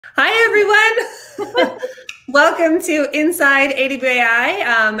Hi, everyone. Welcome to Inside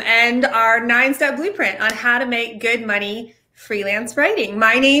AWAI and our 9-step blueprint on how to make good money freelance writing.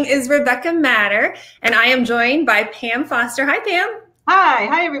 My name is Rebecca Matter, and I am joined by Pam Foster. Hi, Pam.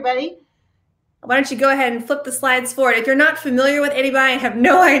 Hi, everybody. Why don't you go ahead and flip the slides forward? If you're not familiar with AWAI and have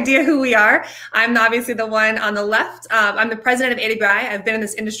no idea who we are, I'm obviously the one on the left. I'm the president of AWAI. I've been in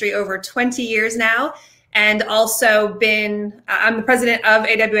this industry over 20 years now, and also I'm the president of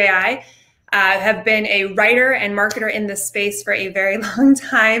AWAI. I have been a writer and marketer in this space for a very long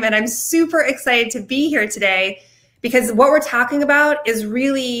time, and I'm super excited to be here today because what we're talking about is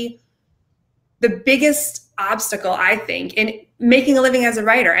really the biggest obstacle, I think, in making a living as a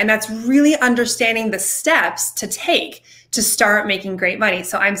writer. And that's really understanding the steps to take to start making great money.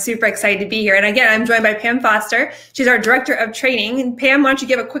 So I'm super excited to be here. And again, I'm joined by Pam Foster. She's our director of training. And Pam, why don't you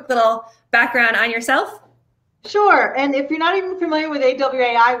give a quick little background on yourself? Sure. And if you're not even familiar with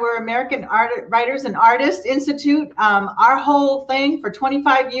AWAI, we're American Writers and Artists Institute. Our whole thing for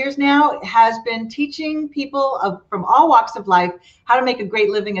 25 years now has been teaching people from all walks of life how to make a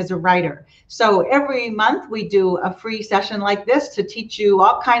great living as a writer. So every month we do a free session like this to teach you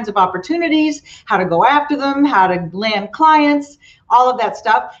all kinds of opportunities, how to go after them, how to land clients, all of that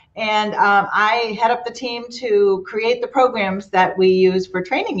stuff. And I head up the team to create the programs that we use for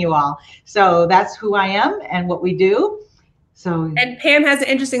training you all. So that's who I am and what we do. And Pam has an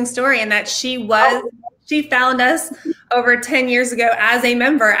interesting story in that she found us over 10 years ago as a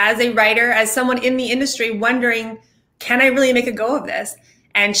member, as a writer, as someone in the industry wondering, can I really make a go of this?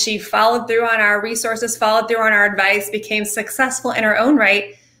 And she followed through on our resources, followed through on our advice, became successful in her own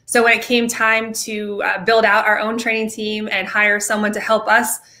right. So when it came time to build out our own training team and hire someone to help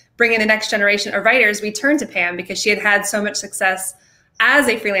us bring in the next generation of writers, we turned to Pam because she had had so much success as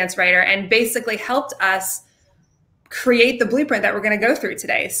a freelance writer and basically helped us create the blueprint that we're going to go through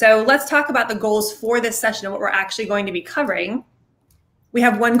today. So let's talk about the goals for this session and what we're actually going to be covering. We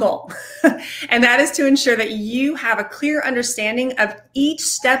have one goal, and that is to ensure that you have a clear understanding of each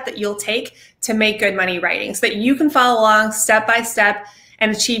step that you'll take to make good money writing so that you can follow along step by step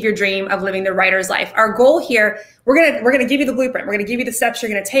and achieve your dream of living the writer's life. Our goal here, we're gonna give you the blueprint, we're gonna give you the steps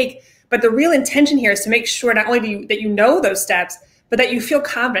you're gonna take, but the real intention here is to make sure not only that you know those steps, but that you feel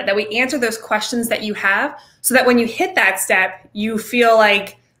confident, that we answer those questions that you have so that when you hit that step, you feel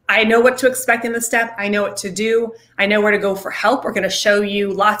like, I know what to expect in the step, I know what to do, I know where to go for help. We're gonna show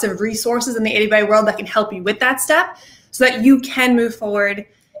you lots of resources in the AWAI world that can help you with that step so that you can move forward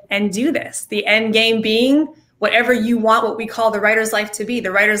and do this. The end game being whatever you want, what we call the writer's life to be.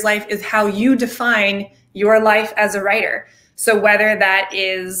 The writer's life is how you define your life as a writer. So whether that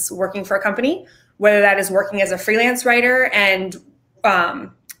is working for a company, whether that is working as a freelance writer and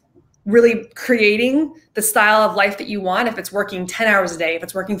really creating the style of life that you want, if it's working 10 hours a day, if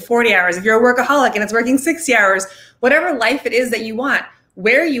it's working 40 hours, if you're a workaholic and it's working 60 hours, whatever life it is that you want,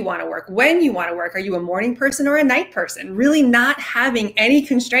 where you want to work, when you want to work, are you a morning person or a night person? Really not having any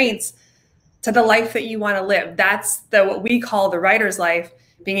constraints to the life that you want to live. That's what we call the writer's life,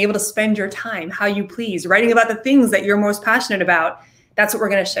 being able to spend your time how you please, writing about the things that you're most passionate about. That's what we're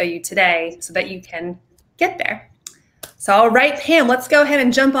going to show you today so that you can get there. So, all right, Pam, let's go ahead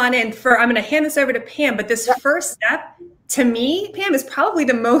and jump on in. I'm going to hand this over to Pam, but this first step, to me, Pam, is probably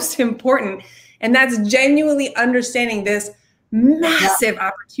the most important, and that's genuinely understanding this massive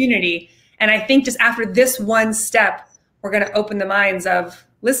opportunity. And I think just after this one step, we're going to open the minds of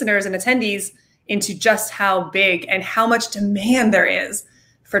listeners and attendees into just how big and how much demand there is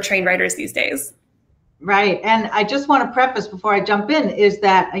for trained writers these days. Right. And I just want to preface before I jump in is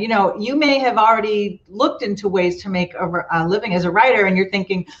that, you may have already looked into ways to make a living as a writer and you're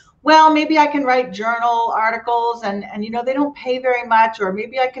thinking, well, maybe I can write journal articles and they don't pay very much, or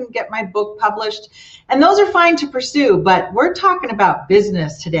maybe I can get my book published. And those are fine to pursue, but we're talking about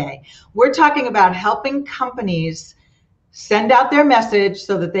business today. We're talking about helping companies send out their message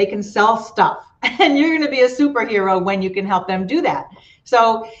so that they can sell stuff. And you're going to be a superhero when you can help them do that.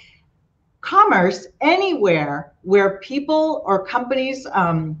 So commerce, anywhere where people or companies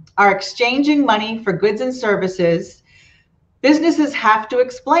are exchanging money for goods and services, businesses have to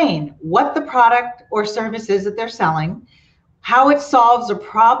explain what the product or service is that they're selling, how it solves a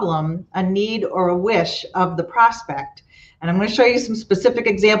problem, a need, or a wish of the prospect. And I'm going to show you some specific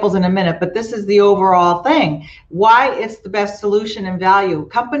examples in a minute, but this is the overall thing. Why it's the best solution and value.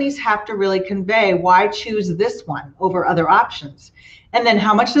 Companies have to really convey why choose this one over other options. And then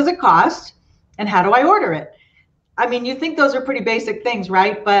how much does it cost? And how do I order it? I mean, you think those are pretty basic things,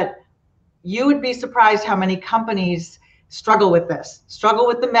 right? But you would be surprised how many companies struggle with this, struggle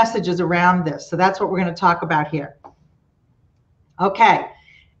with the messages around this. So that's what we're going to talk about here. Okay.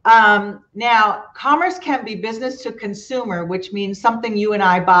 Now, commerce can be business to consumer, which means something you and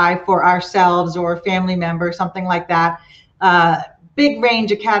I buy for ourselves or a family member, something like that. Big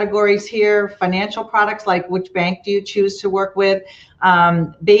range of categories here. Financial products, like which bank do you choose to work with?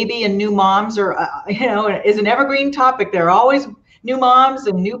 Baby and new moms are, is an evergreen topic. There are always new moms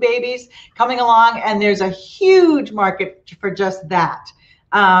and new babies coming along, and there's a huge market for just that.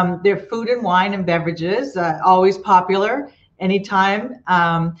 There are food and wine and beverages, always popular. Anytime.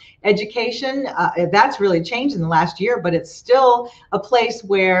 Education, that's really changed in the last year, but it's still a place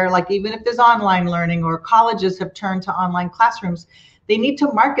where, like, even if there's online learning or colleges have turned to online classrooms, they need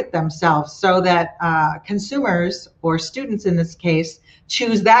to market themselves so that consumers, or students in this case,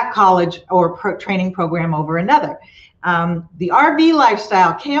 choose that college or training program over another. The RV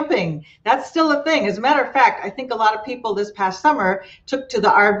lifestyle, camping, that's still a thing. As a matter of fact, I think a lot of people this past summer took to the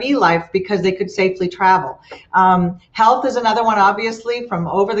RV life because they could safely travel. Health is another one, obviously, from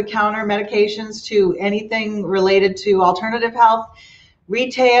over-the-counter medications to anything related to alternative health.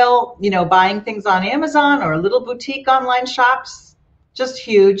 Retail, buying things on Amazon or little boutique online shops, just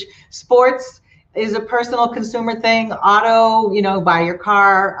huge. Sports is a personal consumer thing. Auto, buy your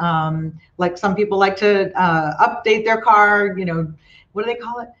car. Like some people like to update their car. What do they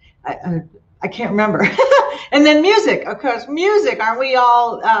call it? I can't remember. And then music, of course, music. Aren't we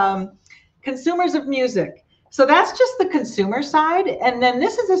all consumers of music? So that's just the consumer side. And then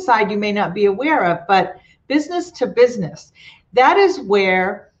this is a side you may not be aware of, but business to business. That is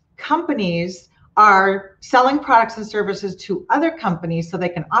where companies are selling products and services to other companies so they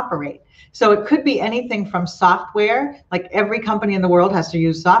can operate. So it could be anything from software, like every company in the world has to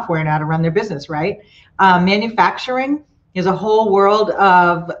use software now to run their business, right? Manufacturing is a whole world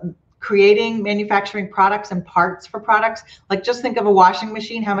of creating manufacturing products and parts for products. Like, just think of a washing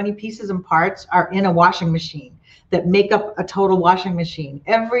machine. How many pieces and parts are in a washing machine that make up a total washing machine?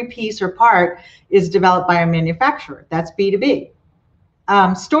 Every piece or part is developed by a manufacturer. That's B2B.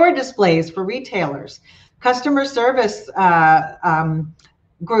 Store displays for retailers, customer service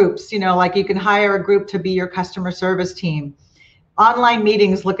groups, like you can hire a group to be your customer service team. Online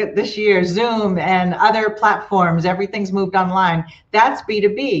meetings, look at this year, Zoom and other platforms, everything's moved online. That's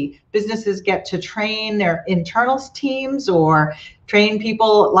B2B. Businesses get to train their internal teams or train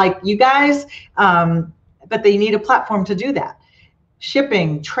people like you guys, but they need a platform to do that.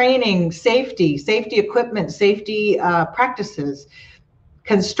 Shipping, training, safety equipment, safety practices.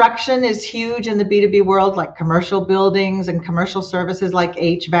 Construction is huge in the B2B world, like commercial buildings and commercial services like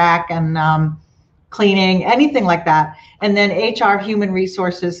HVAC and cleaning, anything like that. And then HR, human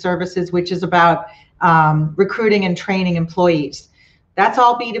resources services, which is about recruiting and training employees. That's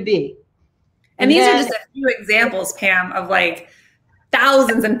all B2B. And these are just a few examples, Pam, of like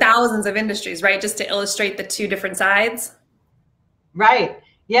thousands and thousands of industries, right? Just to illustrate the two different sides. Right.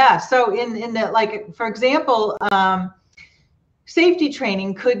 Yeah. So in the, like, for example, safety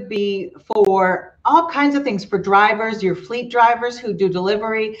training could be for all kinds of things, for drivers, your fleet drivers who do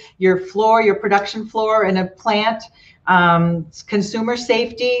delivery, your production floor in a plant, consumer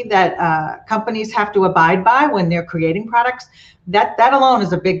safety that companies have to abide by when they're creating products. That alone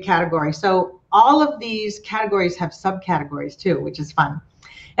is a big category. So all of these categories have subcategories too, which is fun.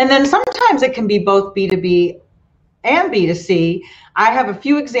 And then sometimes it can be both B2B and B2C. I have a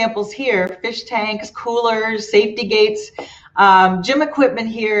few examples here: fish tanks, coolers, safety gates. Gym equipment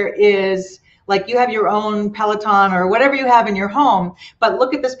here is like you have your own Peloton or whatever you have in your home, but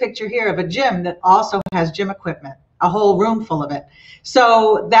look at this picture here of a gym that also has gym equipment, a whole room full of it.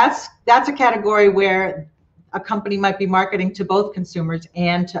 So that's a category where a company might be marketing to both consumers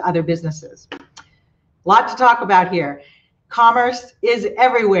and to other businesses. A lot to talk about here. Commerce is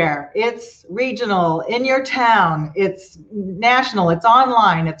everywhere. It's regional, in your town, it's national, it's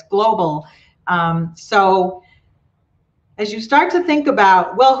online, it's global. So as you start to think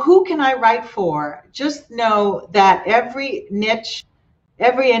about, well, who can I write for? Just know that every niche,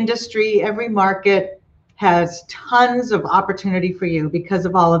 every industry, every market has tons of opportunity for you because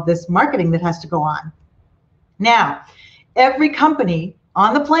of all of this marketing that has to go on. Now, every company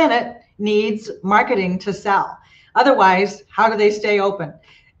on the planet needs marketing to sell. Otherwise, how do they stay open?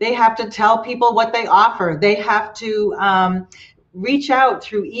 They have to tell people what they offer. They have to reach out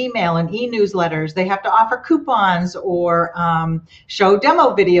through email and e-newsletters. They have to offer coupons or show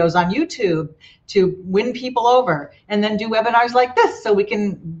demo videos on YouTube to win people over, and then do webinars like this so we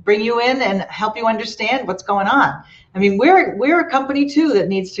can bring you in and help you understand what's going on. I mean, we're a company too that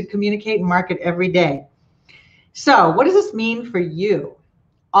needs to communicate and market every day. So what does this mean for you?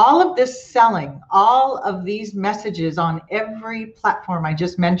 All of this selling, all of these messages on every platform I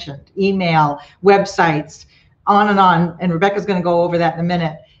just mentioned, email, websites, on, and Rebecca's going to go over that in a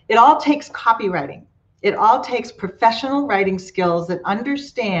minute. it all takes copywriting. It all takes professional writing skills that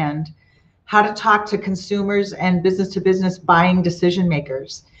understand how to talk to consumers and business to business buying decision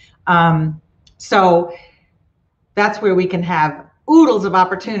makers. So that's where we can have oodles of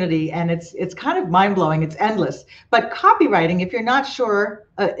opportunity, and it's kind of mind-blowing. It's endless. But copywriting, if you're not sure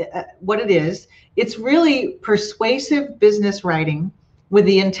what it is, it's really persuasive business writing with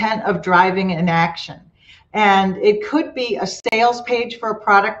the intent of driving an action. And it could be a sales page for a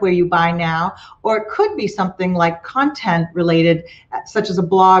product where you buy now, or it could be something like content related, such as a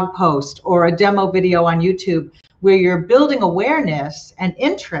blog post or a demo video on YouTube, where you're building awareness and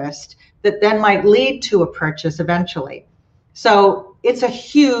interest that then might lead to a purchase eventually. So it's a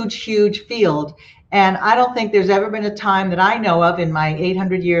huge, huge field. And I don't think there's ever been a time that I know of in my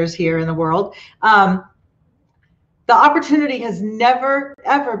 800 years here in the world, the opportunity has never,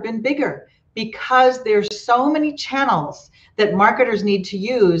 ever been bigger, because there's so many channels that marketers need to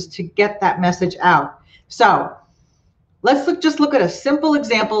use to get that message out. So let's just look at a simple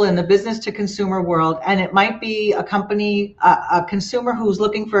example in the business to consumer world, and it might be a company, a consumer who's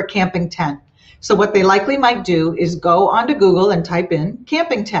looking for a camping tent. So what they likely might do is go onto Google and type in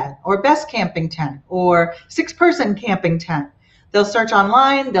camping tent or best camping tent or 6-person camping tent. They'll search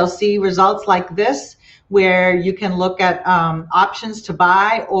online, they'll see results like this, where you can look at options to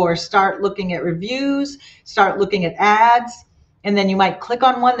buy, or start looking at reviews, start looking at ads, and then you might click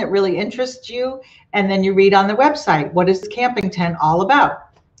on one that really interests you, and then you read on the website, what is this camping tent all about?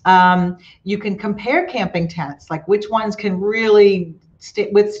 You can compare camping tents, like which ones can really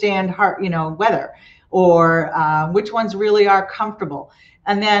withstand weather, or which ones really are comfortable.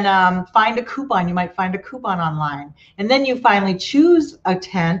 And then find a coupon. You might find a coupon online. And then you finally choose a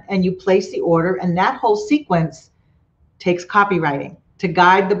tent and you place the order. And that whole sequence takes copywriting to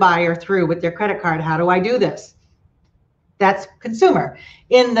guide the buyer through with their credit card. How do I do this? That's consumer.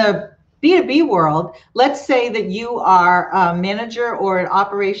 In the B2B world, let's say that you are a manager or an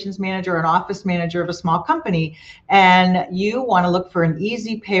operations manager or an office manager of a small company, and you want to look for an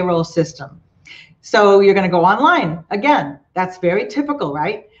easy payroll system. So you're going to go online. Again, that's very typical,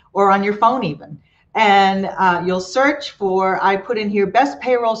 right? Or on your phone even. And you'll search for, I put in here, best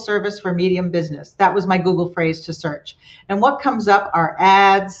payroll service for medium business. That was my Google phrase to search. And what comes up are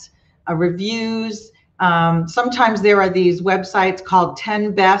ads, reviews. Sometimes there are these websites called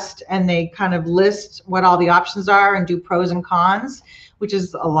 10 Best, and they kind of list what all the options are and do pros and cons, which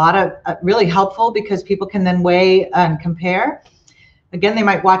is a lot of really helpful, because people can then weigh and compare. Again, they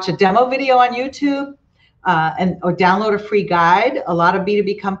might watch a demo video on YouTube or download a free guide. A lot of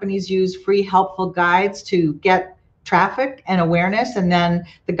B2B companies use free helpful guides to get traffic and awareness. And then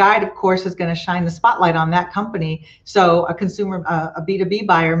the guide, of course, is going to shine the spotlight on that company. So a consumer, a B2B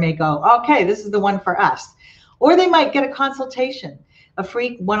buyer may go, okay, this is the one for us. Or they might get a consultation, a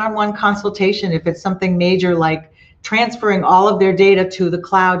free one-on-one consultation if it's something major like transferring all of their data to the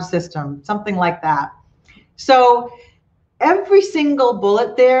cloud system, something like that. So every single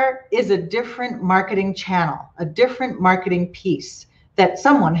bullet there is a different marketing channel, a different marketing piece that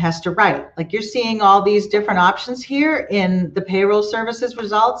someone has to write. Like you're seeing all these different options here in the payroll services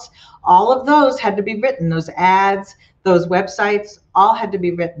results. All of those had to be written. Those ads, those websites, all had to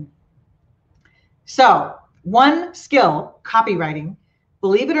be written. So one skill, copywriting,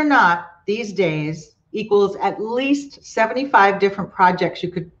 believe it or not, these days equals at least 75 different projects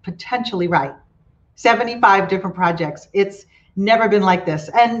you could potentially write. 75 different projects. It's never been like this,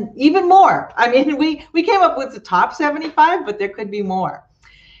 and even more. I mean, we came up with the top 75, but there could be more.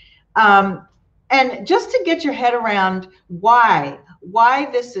 And just to get your head around why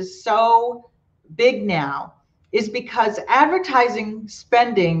this is so big now is because advertising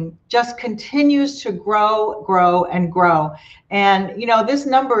spending just continues to grow and grow. And you know, this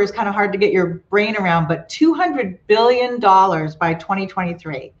number is kind of hard to get your brain around, but $200 billion by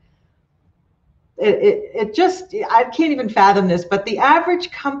 2023. It just, I can't even fathom this, but the average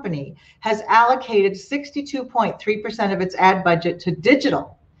company has allocated 62.3% of its ad budget to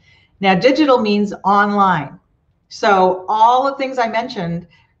digital. Now, digital means online. So all the things I mentioned,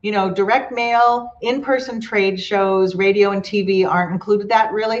 you know, direct mail, in-person trade shows, radio and TV aren't included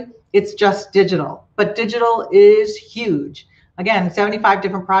that really. It's just digital, but digital is huge. Again, 75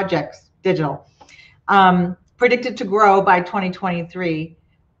 different projects, digital. Predicted to grow by 2023.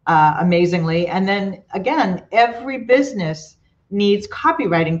 Amazingly. And then again, every business needs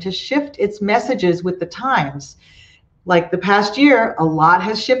copywriting to shift its messages with the times. Like the past year, a lot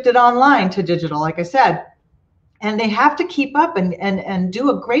has shifted online to digital, like I said, and they have to keep up and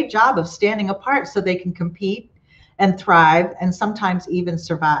do a great job of standing apart so they can compete and thrive and sometimes even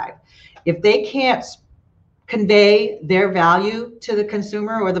survive. If they can't convey their value to the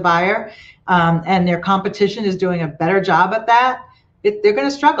consumer or the buyer, and their competition is doing a better job at that, they're going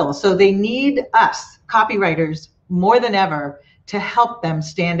to struggle. So they need us, copywriters, more than ever to help them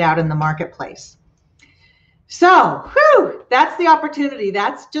stand out in the marketplace. So, that's the opportunity.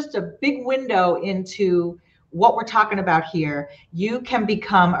 That's just a big window into what we're talking about here. You can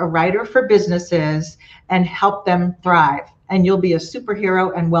become a writer for businesses and help them thrive, and you'll be a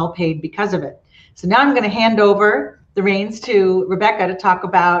superhero and well paid because of it. So now I'm going to hand over the reins to Rebecca to talk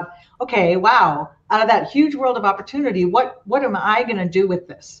about, okay, wow, out of that huge world of opportunity, what am I going to do with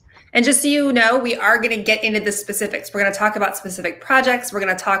this? And just so you know, we are going to get into the specifics. We're going to talk about specific projects. We're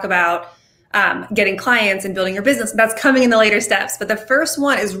going to talk about getting clients and building your business. That's coming in the later steps. But the first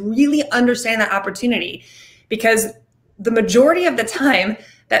one is really understand that opportunity, because the majority of the time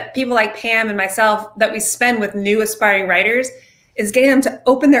that people like Pam and myself that we spend with new aspiring writers is getting them to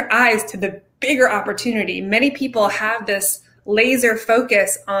open their eyes to the bigger opportunity. Many people have this laser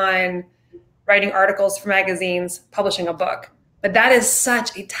focus on writing articles for magazines, publishing a book. But that is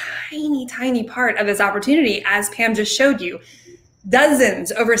such a tiny, tiny part of this opportunity, as Pam just showed you.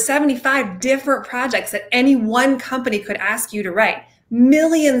 Dozens, over 75 different projects that any one company could ask you to write.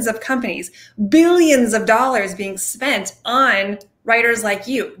 Millions of companies, billions of dollars being spent on writers like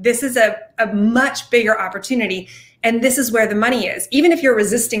you. This is a much bigger opportunity. And this is where the money is. Even if you're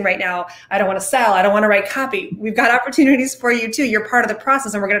resisting right now, I don't want to sell, I don't want to write copy. We've got opportunities for you too. You're part of the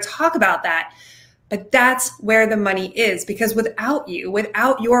process, and we're going to talk about that. But that's where the money is, because without you,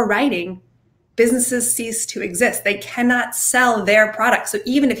 without your writing, businesses cease to exist. They cannot sell their product. So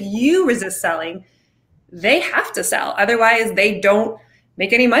even if you resist selling, they have to sell. Otherwise, they don't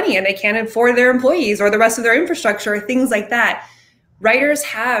make any money and they can't afford their employees or the rest of their infrastructure or things like that. Writers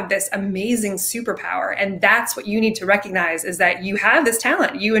have this amazing superpower, and that's what you need to recognize, is that you have this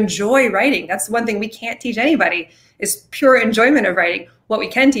talent. You enjoy writing. That's one thing we can't teach anybody, is pure enjoyment of writing. What we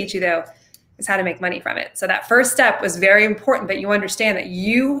can teach you, though, is how to make money from it. So that first step was very important, that you understand that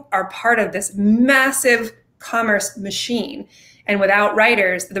you are part of this massive commerce machine. And without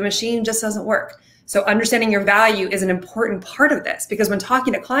writers, the machine just doesn't work. So understanding your value is an important part of this, because when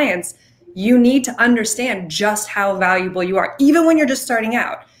talking to clients, you need to understand just how valuable you are. Even when you're just starting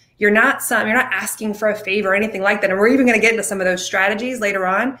out, you're not asking for a favor or anything like that. And we're even going to get into some of those strategies later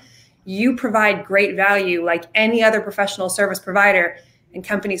on. You provide great value like any other professional service provider, and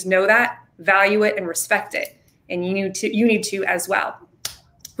companies know that, value it, and respect it. And you need to as well,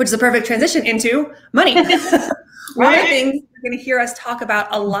 which is a perfect transition into money. One of the things you're going to hear us talk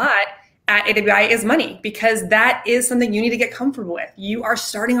about a lot at AWI is money, because that is something you need to get comfortable with. You are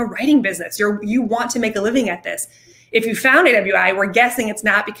starting a writing business. You want to make a living at this. If you found AWI, we're guessing it's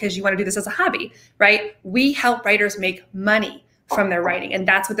not because you want to do this as a hobby, right? We help writers make money from their writing, and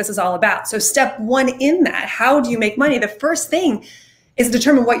that's what this is all about. So step one in that, how do you make money? The first thing is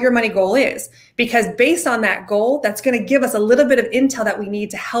determine what your money goal is, because based on that goal, that's going to give us a little bit of intel that we need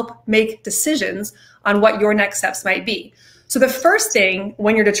to help make decisions on what your next steps might be. So the first thing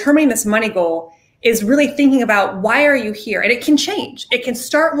when you're determining this money goal is really thinking about, why are you here? And it can change. It can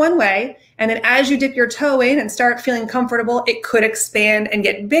start one way, and then as you dip your toe in and start feeling comfortable, it could expand and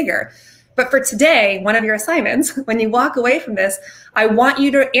get bigger. But for today, one of your assignments, when you walk away from this, I want you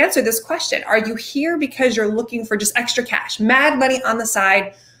to answer this question. Are you here because you're looking for just extra cash, mad money on the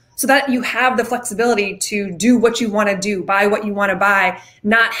side, so that you have the flexibility to do what you want to do, buy what you want to buy,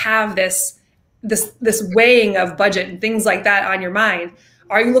 not have this weighing of budget and things like that on your mind?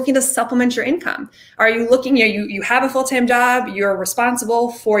 Are you looking to supplement your income? Are you looking, you have a full-time job, you're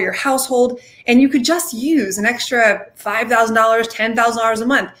responsible for your household, and you could just use an extra $5,000, $10,000 a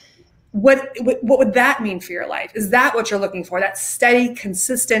month? What would that mean for your life? Is that what you're looking for? That steady,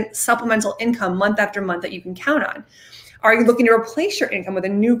 consistent supplemental income month after month that you can count on? Are you looking to replace your income with a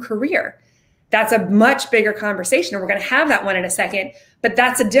new career? That's a much bigger conversation, and we're going to have that one in a second. But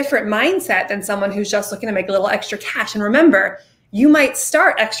that's a different mindset than someone who's just looking to make a little extra cash. And remember, you might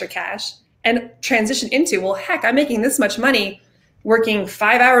start extra cash and transition into, well, heck, I'm making this much money working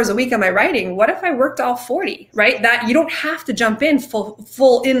 5 hours a week on my writing. What if I worked all 40, right? That you don't have to jump in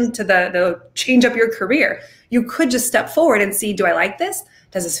full into the change up your career. You could just step forward and see, do I like this?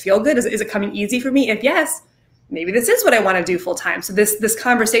 Does this feel good? Is it coming easy for me? If yes, maybe this is what I want to do full time. So this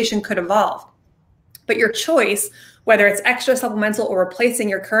conversation could evolve. But your choice, whether it's extra, supplemental, or replacing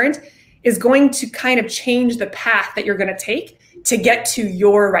your current, is going to kind of change the path that you're going to take to get to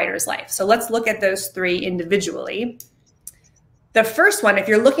your writer's life. So let's look at those three individually. The first one, if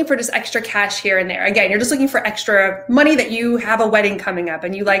you're looking for just extra cash here and there, again, you're just looking for extra money that you have a wedding coming up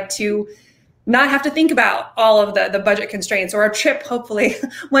and you like to not have to think about all of the budget constraints, or a trip, hopefully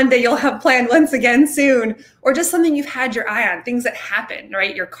one day you'll have planned once again soon, or just something you've had your eye on, things that happen,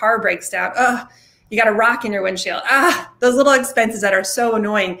 right? Your car breaks down. Ugh, you got a rock in your windshield. Those little expenses that are so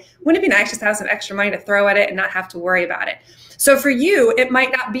annoying. Wouldn't it be nice just to have some extra money to throw at it and not have to worry about it? So for you, it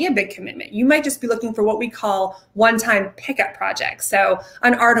might not be a big commitment. You might just be looking for what we call one-time pickup projects. So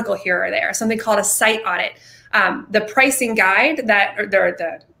an article here or there, something called a site audit. The pricing guide that, or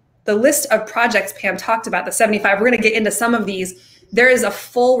the list of projects Pam talked about, the 75, we're going to get into some of these. There is a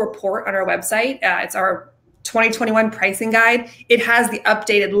full report on our website. It's our 2021 pricing guide. It has the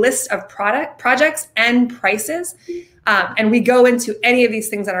updated list of projects and prices. And we go into any of these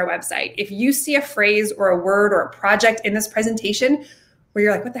things on our website. If you see a phrase or a word or a project in this presentation where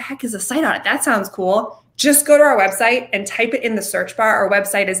you're like, what the heck is a site audit? That sounds cool. Just go to our website and type it in the search bar. Our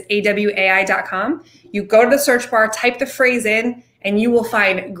website is awai.com. You go to the search bar, type the phrase in, and you will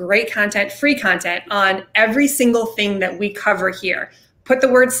find great content, free content on every single thing that we cover here. Put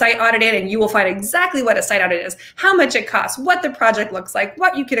the word site audit in and you will find exactly what a site audit is, how much it costs, what the project looks like,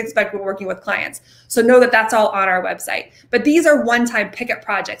 what you can expect when working with clients. So know that that's all on our website. But these are one-time pickup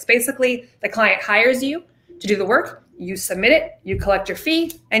projects. Basically, the client hires you to do the work, you submit it, you collect your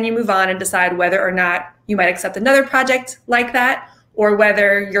fee, and you move on and decide whether or not you might accept another project like that, or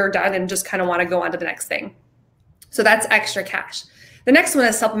whether you're done and just kind of want to go on to the next thing. So that's extra cash. The next one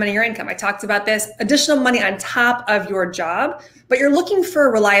is supplementing your income. I talked about this, additional money on top of your job, but you're looking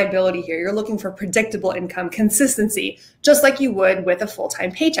for reliability here. You're looking for predictable income, consistency, just like you would with a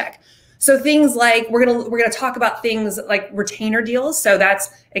full-time paycheck. So things like, we're gonna talk about things like retainer deals. So that's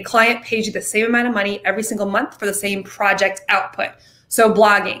a client pays you the same amount of money every single month for the same project output. So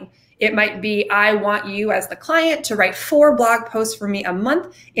blogging, it might be, I want you as the client to write 4 blog posts for me a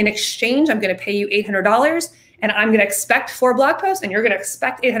month. In exchange, I'm gonna pay you $800. And I'm going to expect 4 blog posts and you're going to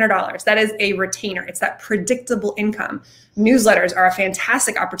expect $800. That is a retainer. It's that predictable income. Newsletters are a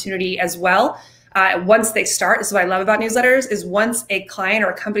fantastic opportunity as well. Once they start, this is what I love about newsletters, is once a client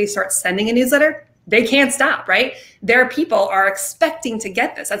or a company starts sending a newsletter, they can't stop, right? Their people are expecting to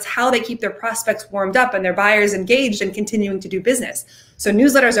get this. That's how they keep their prospects warmed up and their buyers engaged and continuing to do business. So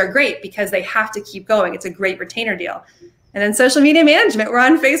newsletters are great because they have to keep going. It's a great retainer deal. And then social media management. We're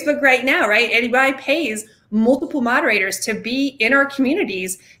on Facebook right now, right? AWAI pays multiple moderators to be in our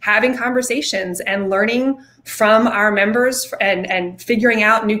communities, having conversations and learning from our members and figuring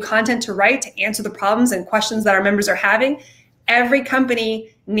out new content to write to answer the problems and questions that our members are having. Every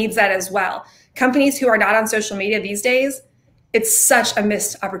company needs that as well. Companies who are not on social media these days, it's such a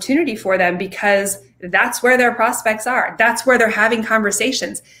missed opportunity for them because that's where their prospects are. That's where they're having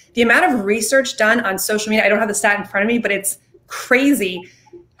conversations. The amount of research done on social media, I don't have the stat in front of me, but it's crazy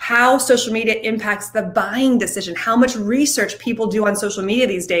how social media impacts the buying decision, how much research people do on social media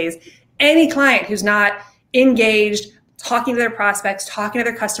these days. Any client who's not engaged, talking to their prospects, talking to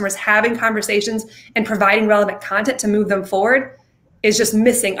their customers, having conversations, and providing relevant content to move them forward is just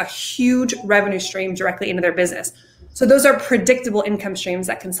missing a huge revenue stream directly into their business. So those are predictable income streams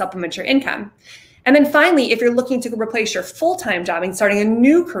that can supplement your income. And then finally, if you're looking to replace your full-time job and starting a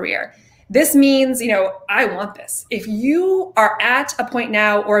new career, this means, I want this. If you are at a point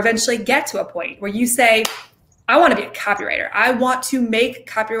now or eventually get to a point where you say, I want to be a copywriter. I want to make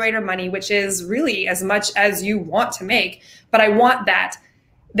copywriter money, which is really as much as you want to make, but I want that.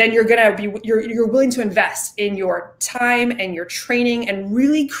 Then you're willing to invest in your time and your training and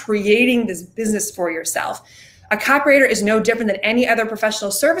really creating this business for yourself. A copywriter is no different than any other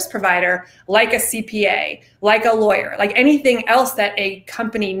professional service provider, like a CPA, like a lawyer, like anything else that a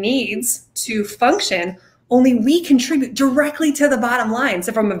company needs to function, only we contribute directly to the bottom line.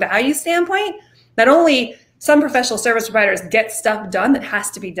 So from a value standpoint, not only some professional service providers get stuff done that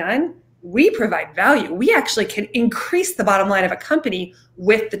has to be done, we provide value. We actually can increase the bottom line of a company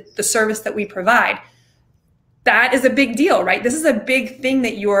with the service that we provide. That is a big deal, right? This is a big thing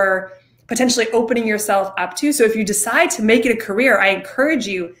that you're potentially opening yourself up to. So if you decide to make it a career, I encourage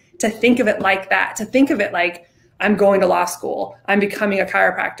you to think of it like that, to think of it like, I'm going to law school, I'm becoming a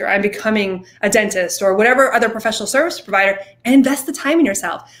chiropractor, I'm becoming a dentist, or whatever other professional service provider, and invest the time in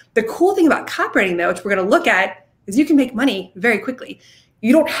yourself. The cool thing about copywriting, though, which we're going to look at, is you can make money very quickly.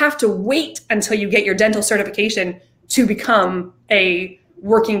 You don't have to wait until you get your dental certification to become a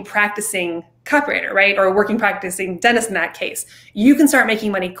working, practicing copywriter, right? Or a working, practicing dentist in that case. You can start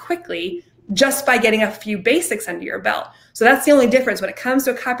making money quickly just by getting a few basics under your belt. So that's the only difference when it comes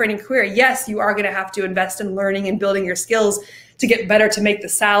to a copywriting career. Yes, you are going to have to invest in learning and building your skills to get better, to make the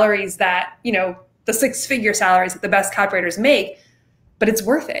salaries that, the 6-figure salaries that the best copywriters make, but it's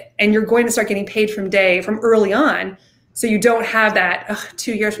worth it. And you're going to start getting paid from early on So you don't have that,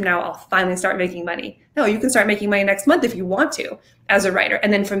 2 years from now, I'll finally start making money. No, you can start making money next month if you want to as a writer.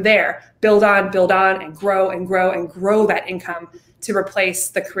 And then from there, build on, and grow and grow and grow that income to replace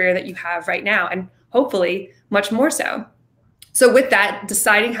the career that you have right now. And hopefully much more so. So with that,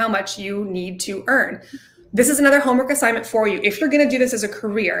 deciding how much you need to earn. This is another homework assignment for you. If you're going to do this as a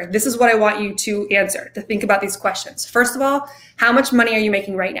career, this is what I want you to answer, to think about these questions. First of all, how much money are you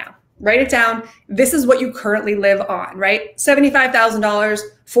making right now? Write it down. This is what you currently live on, right? $75,000,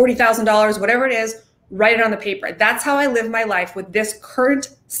 $40,000, whatever it is, write it on the paper. That's how I live my life with this current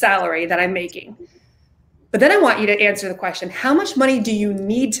salary that I'm making. But then I want you to answer the question, how much money do you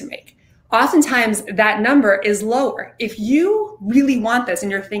need to make? Oftentimes that number is lower. If you really want this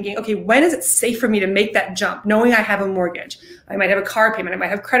and you're thinking, okay, when is it safe for me to make that jump, knowing I have a mortgage, I might have a car payment, I might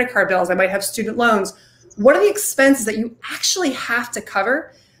have credit card bills, I might have student loans. What are the expenses that you actually have to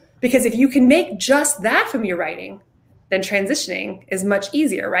cover? Because if you can make just that from your writing, then transitioning is much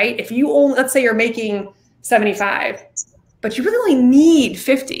easier, right? If you only, let's say you're making 75, but you really only need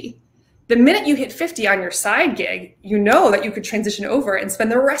 50. The minute you hit 50 on your side gig, you know that you could transition over and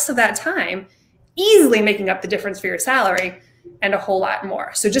spend the rest of that time easily making up the difference for your salary and a whole lot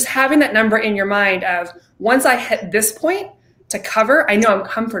more. So just having that number in your mind of, once I hit this point to cover, I know I'm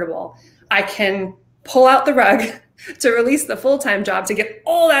comfortable. I can pull out the rug to release the full-time job to get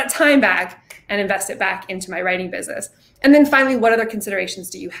all that time back and invest it back into my writing business. And then finally, what other considerations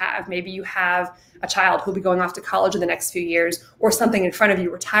do you have? Maybe you have a child who'll be going off to college in the next few years, or something in front of you,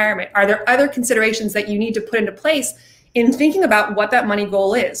 retirement. Are there other considerations that you need to put into place in thinking about what that money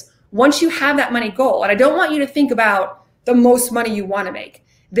goal is? Once you have that money goal, and I don't want you to think about the most money you want to make.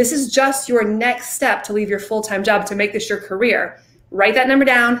 This is just your next step to leave your full-time job to make this your career. Write that number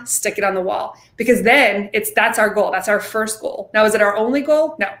down, stick it on the wall, because then that's our goal. That's our first goal. Now, is it our only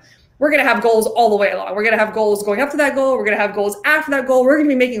goal? No. We're going to have goals all the way along. We're going to have goals going up to that goal. We're going to have goals after that goal. We're going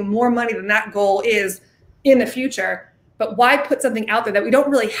to be making more money than that goal is in the future. But why put something out there that we don't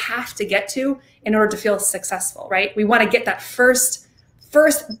really have to get to in order to feel successful, right? We want to get that first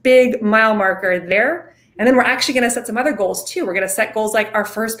big mile marker there. And then we're actually going to set some other goals too. We're going to set goals like our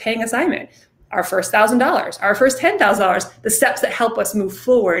first paying assignment, our first $1,000, our first $10,000, the steps that help us move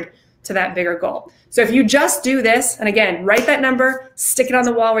forward to that bigger goal. So if you just do this, and again, write that number, stick it on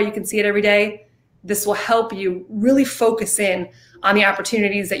the wall where you can see it every day, this will help you really focus in on the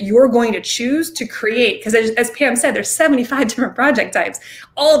opportunities that you're going to choose to create. Because as Pam said, there's 75 different project types,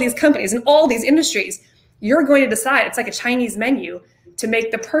 all these companies and all these industries. You're going to decide, it's like a Chinese menu, to make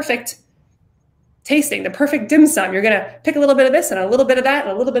the perfect tasting, the perfect dim sum. You're going to pick a little bit of this and a little bit of that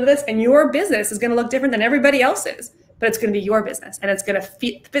and a little bit of this, and your business is going to look different than everybody else's. But it's going to be your business, and it's going to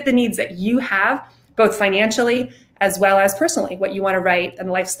fit the needs that you have, both financially as well as personally, what you want to write and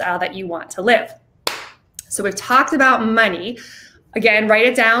the lifestyle that you want to live. So we've talked about money. Again, write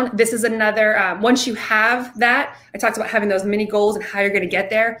it down. This is another, once you have that, I talked about having those mini goals and how you're going to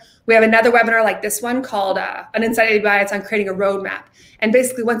get there. We have another webinar like this one called an Inside AWAI. It's on creating a roadmap. And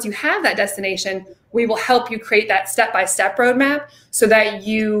basically, once you have that destination, we will help you create that step-by-step roadmap so that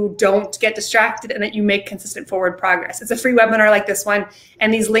you don't get distracted and that you make consistent forward progress. It's a free webinar like this one,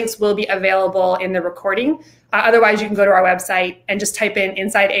 and these links will be available in the recording. Otherwise, you can go to our website and just type in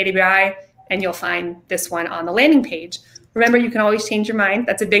Inside AWAI, and you'll find this one on the landing page. Remember, you can always change your mind.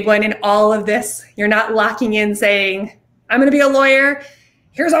 That's a big one in all of this. You're not locking in saying, I'm going to be a lawyer.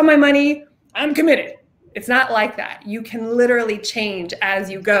 Here's all my money. I'm committed. It's not like that. You can literally change as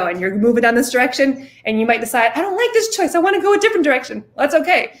you go, and you're moving down this direction, and you might decide, I don't like this choice. I want to go a different direction. Well, that's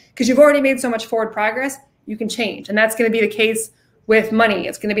okay, because you've already made so much forward progress. You can change, and that's going to be the case with money.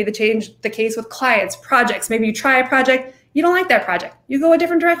 It's going to be the case with clients, projects. Maybe you try a project. You don't like that project. You go a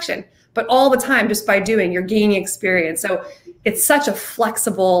different direction. But all the time, just by doing, you're gaining experience. So it's such a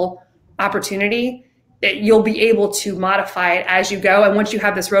flexible opportunity that you'll be able to modify it as you go. And once you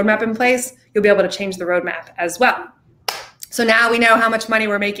have this roadmap in place, you'll be able to change the roadmap as well. So now we know how much money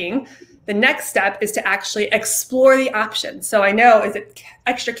we're making. The next step is to actually explore the options. So I know, is it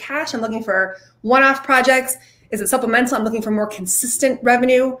extra cash? I'm looking for one-off projects. Is it supplemental? I'm looking for more consistent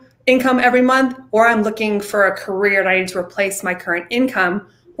revenue income every month, or I'm looking for a career and I need to replace my current income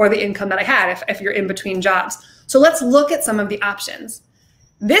or the income that I had if you're in between jobs. So let's look at some of the options.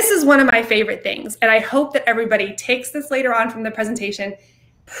 This is one of my favorite things, and I hope that everybody takes this later on from the presentation,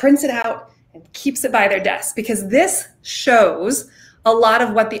 prints it out, and keeps it by their desk, because this shows a lot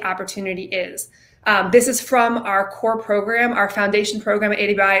of what the opportunity is. This is from our core program. Our foundation program at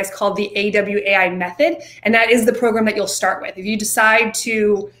AWAI is called the AWAI method. And that is the program that you'll start with. If you decide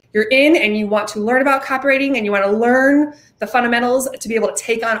you're in and you want to learn about copywriting and you want to learn the fundamentals to be able to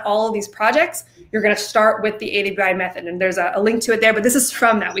take on all of these projects, you're going to start with the AWAI method. And there's a link to it there, but this is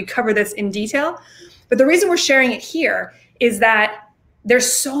from that. We cover this in detail. But the reason we're sharing it here is that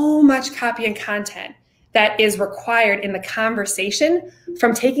there's so much copy and content that is required in the conversation,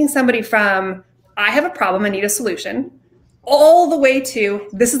 from taking somebody from, I have a problem, I need a solution, all the way to,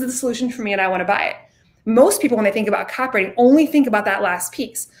 this is the solution for me and I want to buy it. Most people, when they think about copywriting, only think about that last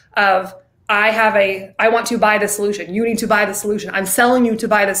piece of, I want to buy the solution. You need to buy the solution. I'm selling you to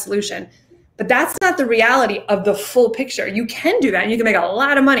buy the solution. But that's not the reality of the full picture. You can do that and you can make a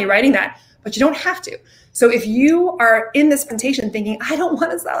lot of money writing that, but you don't have to. So if you are in this presentation thinking, I don't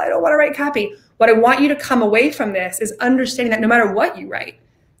want to sell, I don't want to write copy, what I want you to come away from this is understanding that no matter what you write,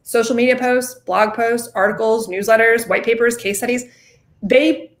 social media posts, blog posts, articles, newsletters, white papers, case studies,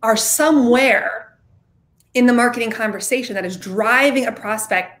 they are somewhere in the marketing conversation that is driving a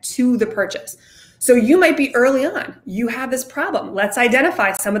prospect to the purchase. So you might be early on, you have this problem. Let's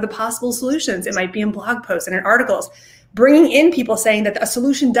identify some of the possible solutions. It might be in blog posts and in articles, bringing in people saying that a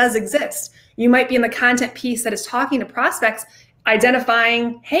solution does exist. You might be in the content piece that is talking to prospects,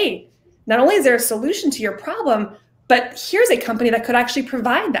 identifying, hey, not only is there a solution to your problem, but here's a company that could actually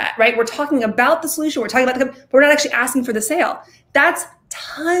provide that, right? We're talking about the solution, we're talking about but we're not actually asking for the sale. That's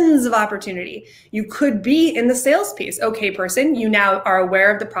tons of opportunity. You could be in the sales piece. Okay, person, you now are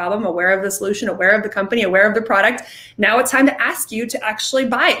aware of the problem, aware of the solution, aware of the company, aware of the product. Now it's time to ask you to actually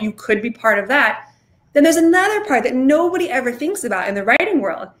buy it. You could be part of that. Then there's another part that nobody ever thinks about in the writing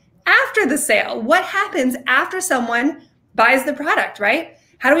world. After the sale, what happens after someone buys the product, right?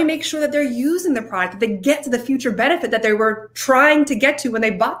 How do we make sure that they're using the product, that they get to the future benefit that they were trying to get to when they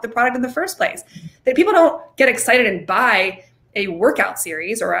bought the product in the first place? That people don't get excited and buy a workout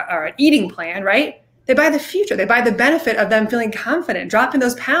series or an eating plan, right? They buy the future. They buy the benefit of them feeling confident, dropping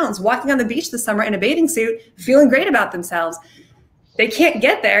those pounds, walking on the beach this summer in a bathing suit, feeling great about themselves. They can't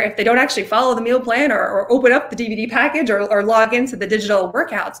get there if they don't actually follow the meal plan or open up the DVD package or log into the digital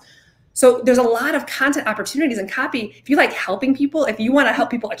workouts. So there's a lot of content opportunities in copy. If you like helping people, if you want to help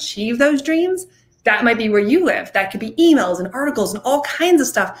people achieve those dreams, that might be where you live. That could be emails and articles and all kinds of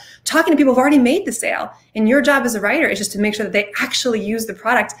stuff, talking to people who've already made the sale. And your job as a writer is just to make sure that they actually use the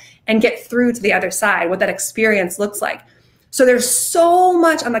product and get through to the other side, what that experience looks like. So there's so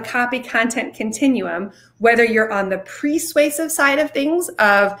much on the copy content continuum, whether you're on the persuasive side of things,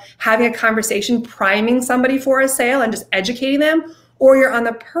 of having a conversation, priming somebody for a sale and just educating them, or you're on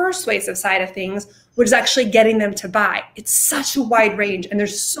the persuasive side of things, which is actually getting them to buy. It's such a wide range and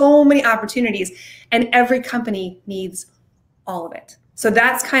there's so many opportunities, and every company needs all of it. So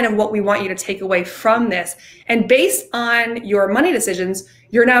that's kind of what we want you to take away from this. And based on your money decisions,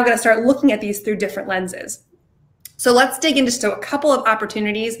 you're now going to start looking at these through different lenses. So let's dig into just a couple of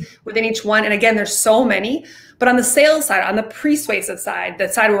opportunities within each one. And again, there's so many, but on the sales side, on the persuasive side, the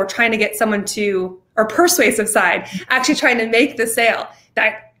side where we're trying to get someone to, or persuasive side, actually trying to make the sale,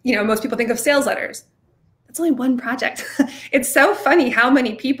 that, you know, most people think of sales letters. That's only one project. It's so funny how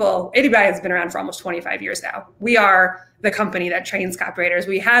many people, AWAI has been around for almost 25 years now. We are the company that trains copywriters.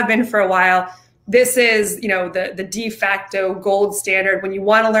 We have been for a while. This is, you know, the de facto gold standard. When you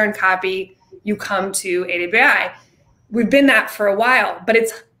want to learn copy, you come to AWAI. We've been that for a while, but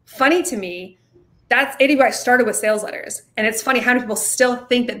it's funny to me, that's AWAI started with sales letters. And it's funny how many people still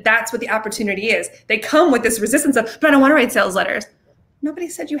think that that's what the opportunity is. They come with this resistance of, but I don't want to write sales letters. Nobody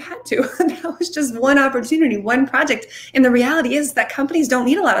said you had to. That was just one opportunity, one project. And the reality is that companies don't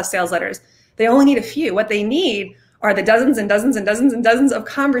need a lot of sales letters. They only need a few. What they need are the dozens and dozens and dozens and dozens of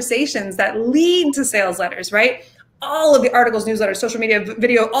conversations that lead to sales letters, right? All of the articles, newsletters, social media,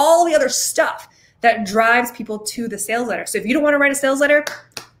 video, all the other stuff that drives people to the sales letter. So if you don't want to write a sales letter,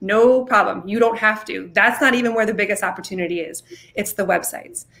 no problem. You don't have to. That's not even where the biggest opportunity is. It's the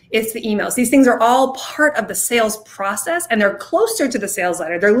websites. It's the emails. These things are all part of the sales process, and they're closer to the sales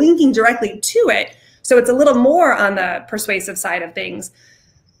letter. They're linking directly to it. So it's a little more on the persuasive side of things,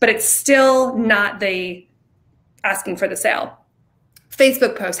 but it's still not the asking for the sale.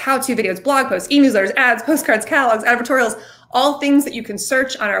 Facebook posts, how-to videos, blog posts, e-newsletters, ads, postcards, catalogs, advertorials, all things that you can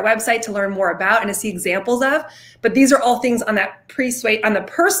search on our website to learn more about and to see examples of. But these are all things on that on the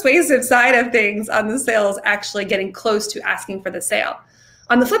persuasive side of things, on the sales actually getting close to asking for the sale.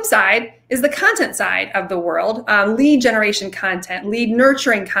 On the flip side is the content side of the world, lead generation content, lead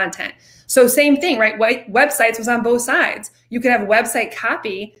nurturing content. So same thing, right? Websites was on both sides. You could have website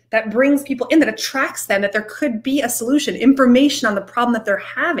copy that brings people in, that attracts them, that there could be a solution, information on the problem that they're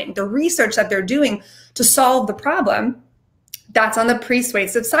having, the research that they're doing to solve the problem. That's on the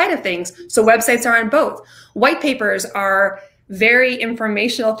persuasive side of things. So websites are on both. White papers are very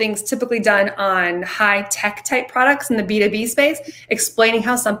informational things typically done on high tech type products in the B2B space, explaining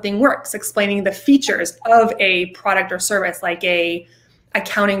how something works, explaining the features of a product or service like a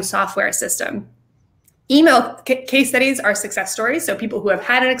accounting software system. Email case studies are success stories. So people who have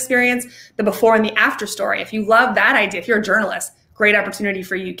had an experience, the before and the after story. If you love that idea, if you're a journalist, great opportunity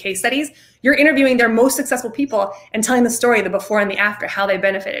for you. Case studies, you're interviewing their most successful people and telling the story, the before and the after, how they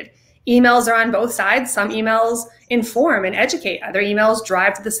benefited. Emails are on both sides. Some emails inform and educate. Other emails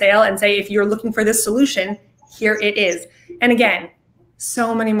drive to the sale and say, if you're looking for this solution, here it is. And again,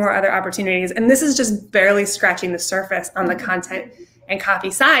 so many more other opportunities. And this is just barely scratching the surface on the content and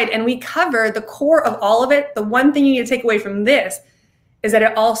copy side. And we cover the core of all of it. The one thing you need to take away from this is that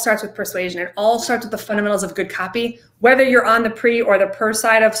it all starts with persuasion. It all starts with the fundamentals of good copy. Whether you're on the pre or the per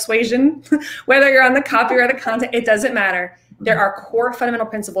side of suasion, whether you're on the copy or the content, it doesn't matter. There are core fundamental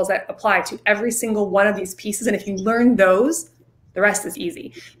principles that apply to every single one of these pieces. And if you learn those, the rest is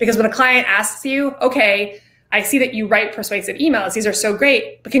easy. Because when a client asks you, okay, I see that you write persuasive emails. These are so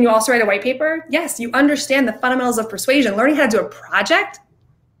great, but can you also write a white paper? Yes, you understand the fundamentals of persuasion. Learning how to do a project,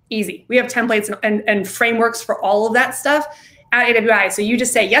 easy. We have templates and frameworks for all of that stuff at AWI. So you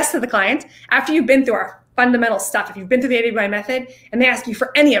just say yes to the client after you've been through our fundamental stuff. If you've been through the AWI method and they ask you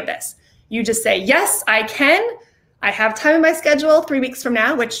for any of this, you just say, yes, I can. I have time in my schedule 3 weeks from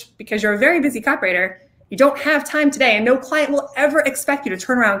now, which because you're a very busy copywriter, you don't have time today, and no client will ever expect you to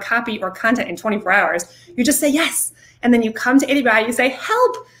turn around copy or content in 24 hours. You just say yes. And then you come to AWI, you say,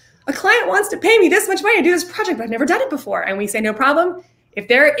 help, a client wants to pay me this much money to do this project, but I've never done it before. And we say, no problem. If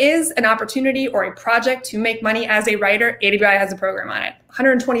there is an opportunity or a project to make money as a writer, AWI has a program on it.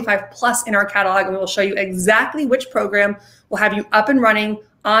 125 plus in our catalog, and we will show you exactly which program will have you up and running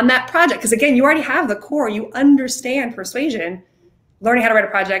on that project. Because again, you already have the core, you understand persuasion. Learning how to write a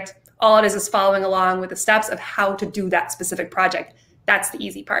project, all it is following along with the steps of how to do that specific project. That's the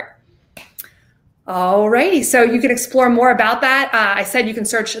easy part. Alrighty, so you can explore more about that. I said you can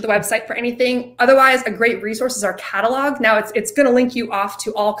search the website for anything. Otherwise, a great resource is our catalog. Now, it's going to link you off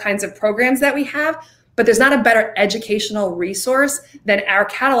to all kinds of programs that we have, but there's not a better educational resource than our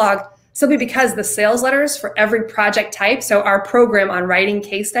catalog, simply because the sales letters for every project type, so our program on writing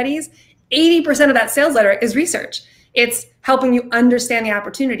case studies, 80% of that sales letter is research. It's helping you understand the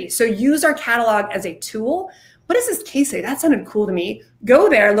opportunity. So use our catalog as a tool. What is this case study? That sounded cool to me. Go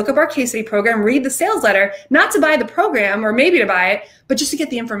there, look up our case study program, read the sales letter, not to buy the program or maybe to buy it, but just to get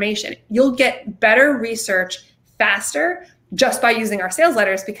the information. You'll get better research faster just by using our sales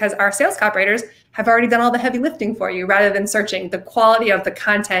letters, because our sales copywriters have already done all the heavy lifting for you rather than searching. The quality of the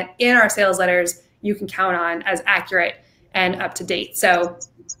content in our sales letters you can count on as accurate and up to date. So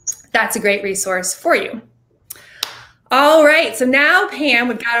that's a great resource for you. All right, so now, Pam,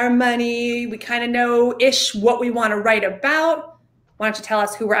 we've got our money. We kind of know-ish what we want to write about. Why don't you tell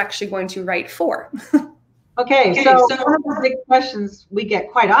us who we're actually going to write for? Okay, so one of the big questions we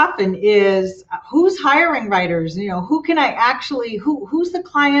get quite often is who's hiring writers? You know, who can I actually, who's the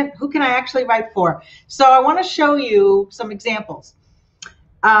client? Who can I actually write for? So I want to show you some examples.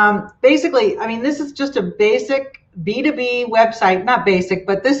 Basically, I mean, this is just a basic B2B website, not basic,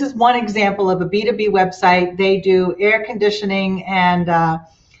 but this is one example of a B2B website. They do air conditioning and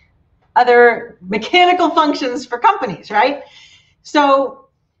other mechanical functions for companies, right? So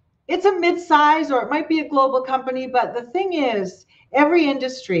it's a mid-size or it might be a global company, but the thing is, every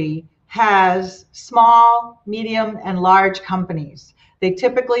industry has small, medium, and large companies. They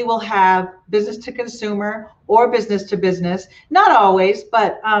typically will have business to consumer or business to business, not always,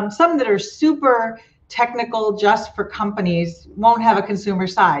 but some that are super technical just for companies won't have a consumer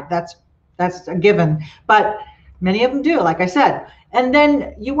side. That's a given, but many of them do, like I said. And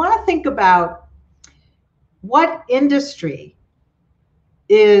then you want to think about what industry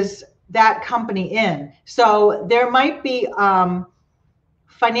is that company in. So there might be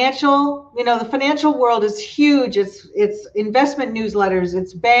financial, you know, the financial world is huge. It's investment newsletters,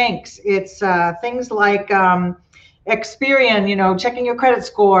 it's banks, it's things like Experian, you know, checking your credit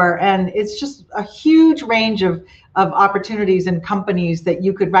score, and it's just a huge range of opportunities and companies that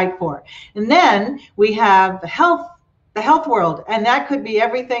you could write for. And then we have the health world, and that could be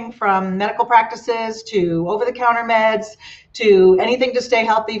everything from medical practices to over-the-counter meds to anything to stay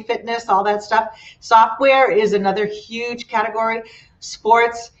healthy, fitness, all that stuff. Software is another huge category.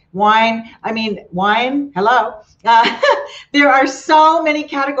 sports, wine. I mean, wine, hello. There are so many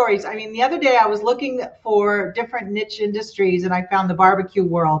categories. I mean, the other day I was looking for different niche industries and I found the barbecue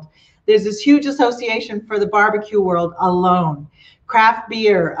world. There's this huge association for the barbecue world alone. Craft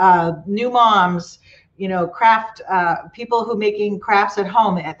beer, new moms, you know, craft people who making crafts at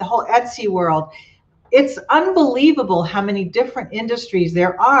home, at the whole Etsy world. It's unbelievable how many different industries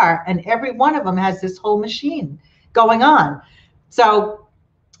there are, and every one of them has this whole machine going on. So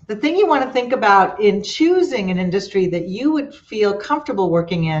the thing you want to think about in choosing an industry that you would feel comfortable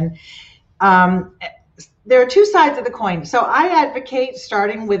working in, there are two sides of the coin. So I advocate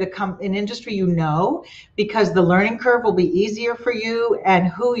starting with an industry you know, because the learning curve will be easier for you and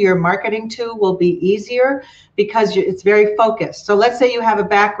who you're marketing to will be easier because it's very focused. So let's say you have a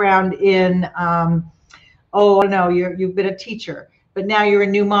background in, oh no, you've been a teacher, but now you're a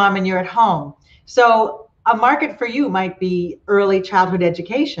new mom and you're at home. So a market for you might be early childhood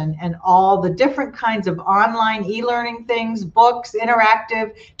education and all the different kinds of online e-learning things, books,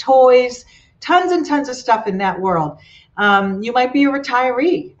 interactive, toys, tons and tons of stuff in that world. You might be a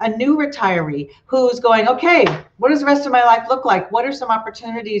retiree, a new retiree who's going, okay, what does the rest of my life look like? What are some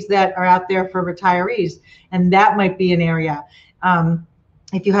opportunities that are out there for retirees? And that might be an area.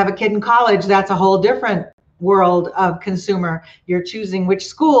 If you have a kid in college, that's a whole different world of consumer. You're choosing which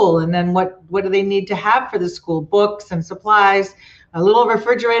school and then what do they need to have for the school, books and supplies, a little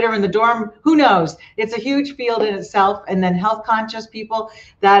refrigerator in the dorm, who knows? It's a huge field in itself. And then health conscious people,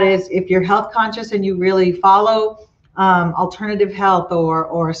 that is, if you're health conscious and you really follow alternative health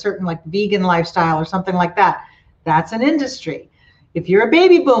or a certain like vegan lifestyle or something like that, that's an industry. If you're a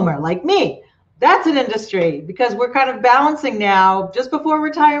baby boomer like me, that's an industry because we're kind of balancing now just before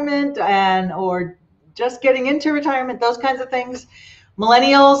retirement or just getting into retirement, those kinds of things.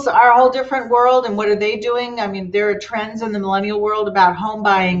 Millennials are a whole different world, and what are they doing? I mean, there are trends in the millennial world about home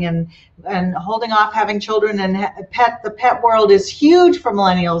buying and holding off having children, and the pet world is huge for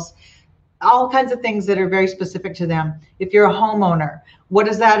millennials. All kinds of things that are very specific to them. If you're a homeowner, what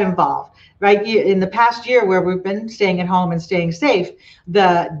does that involve? Right, in the past year where we've been staying at home and staying safe,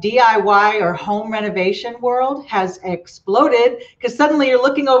 the DIY or home renovation world has exploded because suddenly you're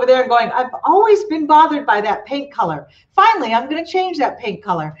looking over there and going, I've always been bothered by that paint color. Finally, I'm going to change that paint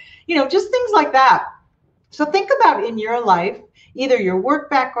color. You know, just things like that. So think about in your life, either your work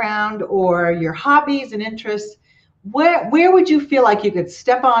background or your hobbies and interests, where would you feel like you could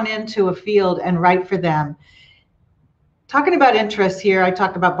step on into a field and write for them? Talking about interests here, I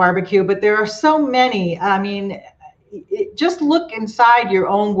talked about barbecue, but there are so many. I mean, just look inside your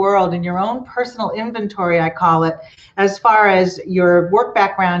own world and your own personal inventory, I call it, as far as your work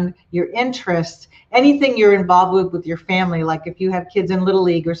background, your interests, anything you're involved with your family, like if you have kids in Little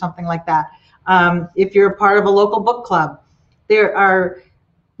League or something like that. If you're a part of a local book club, there are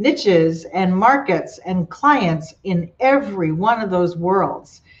niches and markets and clients in every one of those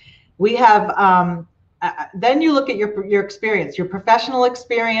worlds. We have then you look at your experience, your professional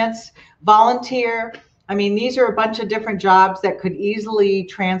experience, volunteer. I mean, these are a bunch of different jobs that could easily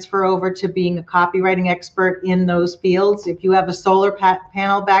transfer over to being a copywriting expert in those fields. If you have a solar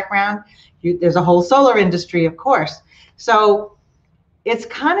panel background, there's a whole solar industry, of course. So it's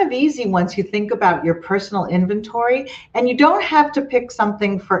kind of easy once you think about your personal inventory, and you don't have to pick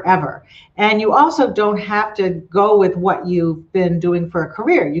something forever. And you also don't have to go with what you've been doing for a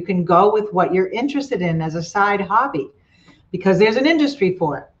career. You can go with what you're interested in as a side hobby because there's an industry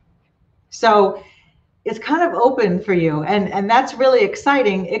for it. So it's kind of open for you, and that's really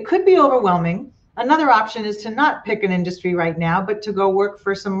exciting. It could be overwhelming. Another option is to not pick an industry right now, but to go work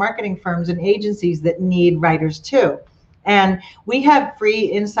for some marketing firms and agencies that need writers too. And we have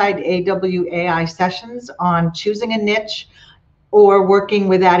free Inside AWAI sessions on choosing a niche or working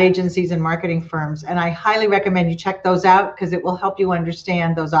with ad agencies and marketing firms. And I highly recommend you check those out because it will help you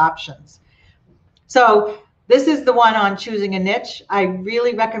understand those options. So this is the one on choosing a niche. I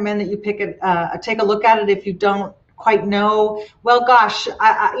really recommend that you pick it, take a look at it if you don't quite know. Well, gosh,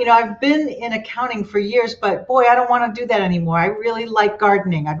 I've been in accounting for years, but boy, I don't want to do that anymore. I really like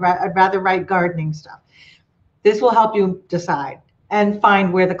gardening. I'd rather write gardening stuff. This will help you decide and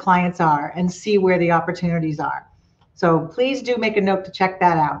find where the clients are and see where the opportunities are. So please do make a note to check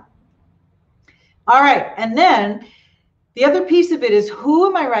that out. All right, and then the other piece of it is who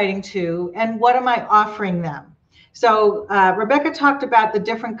am I writing to and what am I offering them? So Rebecca talked about the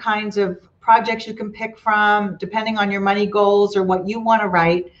different kinds of projects you can pick from depending on your money goals or what you want to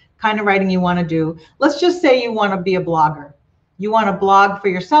write, kind of writing you want to do. Let's just say you want to be a blogger. you want to blog for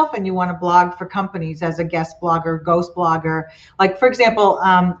yourself and you want to blog for companies as a guest blogger, ghost blogger. Like, for example,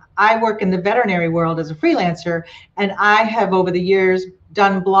 I work in the veterinary world as a freelancer, and I have over the years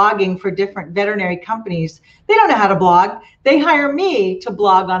done blogging for different veterinary companies. They don't know how to blog. They hire me to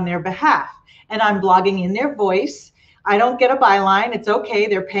blog on their behalf, and I'm blogging in their voice. I don't get a byline. It's okay.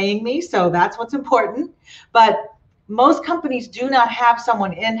 They're paying me, so that's what's important. But most companies do not have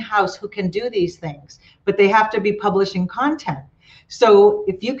someone in-house who can do these things, but they have to be publishing content. So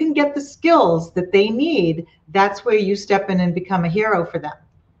if you can get the skills that they need, that's where you step in and become a hero for them.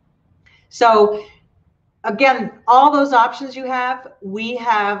 So again, all those options you have, we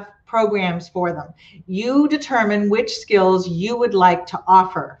have programs for them. You determine which skills you would like to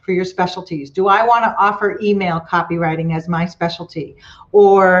offer for your specialties. Do I want to offer email copywriting as my specialty,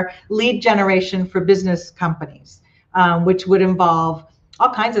 or lead generation for business companies, which would involve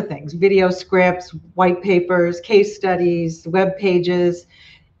all kinds of things: video scripts, white papers, case studies, web pages.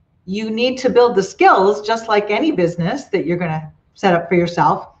 You need to build the skills just like any business that you're going to set up for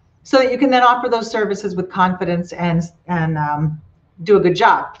yourself, so that you can then offer those services with confidence and do a good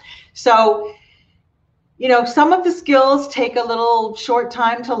job. So, you know, some of the skills take a little short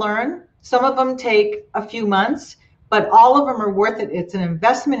time to learn. Some of them take a few months, but all of them are worth it. It's an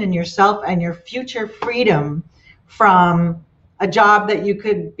investment in yourself and your future freedom from a job that you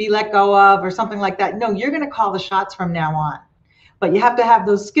could be let go of or something like that. No, you're going to call the shots from now on, but you have to have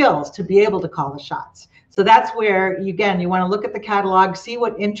those skills to be able to call the shots. So that's where, again, you want to look at the catalog, see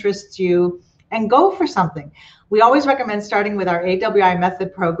what interests you, and go for something. We always recommend starting with our AWI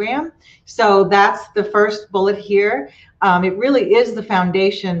method program. So that's the first bullet here. It really is the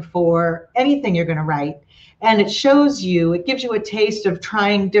foundation for anything you're going to write. And it shows you, it gives you a taste of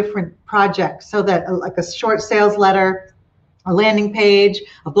trying different projects, so that like a short sales letter, a landing page,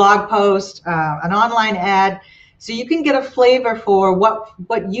 a blog post, an online ad. So you can get a flavor for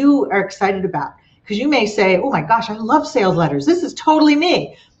what you are excited about. Because you may say, oh my gosh, I love sales letters. This is totally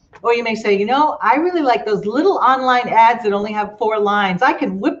me. Or you may say, you know, I really like those little online ads that only have 4 lines. I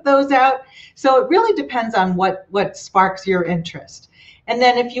can whip those out. So it really depends on what sparks your interest. And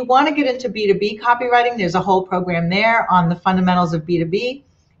then if you want to get into B2B copywriting, there's a whole program there on the fundamentals of B2B.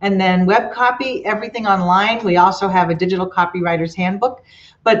 And then web copy, everything online. We also have a digital copywriter's handbook.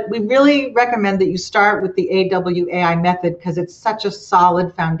 But we really recommend that you start with the AWAI method, because it's such a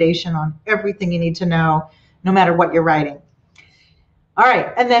solid foundation on everything you need to know, no matter what you're writing. All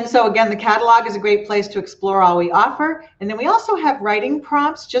right, and then so again, the catalog is a great place to explore all we offer. And then we also have writing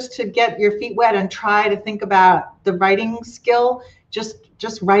prompts, just to get your feet wet and try to think about the writing skill.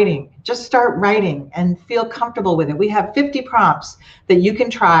 Just writing, just start writing and feel comfortable with it. We have 50 prompts that you can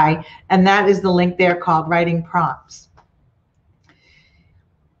try, and that is the link there called Writing Prompts.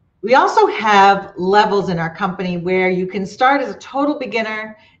 We also have levels in our company where you can start as a total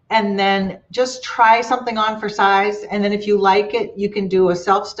beginner and then just try something on for size. And then if you like it, you can do a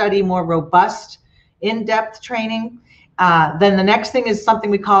self-study, more robust, in-depth training. Then the next thing is something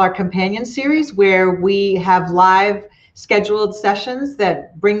we call our companion series, where we have live scheduled sessions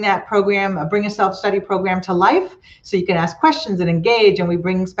that bring that program, bring a self-study program to life, so you can ask questions and engage, and we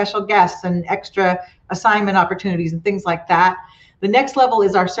bring special guests and extra assignment opportunities and things like that. The next level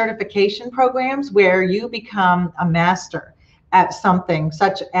is our certification programs, where you become a master at something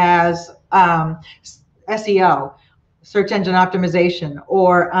such as SEO, search engine optimization,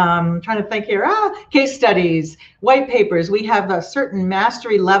 or trying to think here, case studies, white papers. We have a certain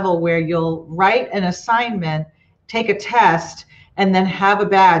mastery level where you'll write an assignment, take a test, and then have a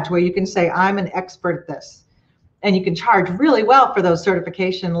badge where you can say, I'm an expert at this. And you can charge really well for those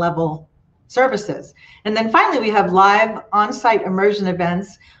certification level services. And then finally, we have live on-site immersion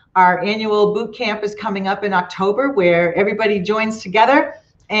events. Our annual boot camp is coming up in October, where everybody joins together,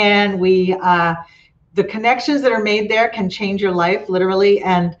 and we the connections that are made there can change your life, literally,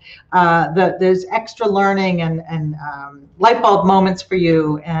 and there's extra learning and light bulb moments for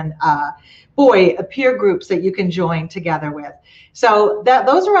you, and peer groups that you can join together with. So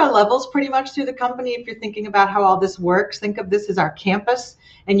those are our levels pretty much through the company. If you're thinking about how all this works, think of this as our campus,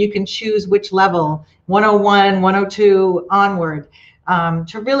 and you can choose which level, 101, 102 onward,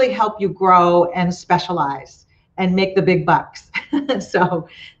 to really help you grow and specialize and make the big bucks. So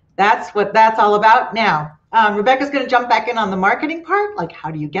that's what that's all about. Now, Rebecca's going to jump back in on the marketing part, like how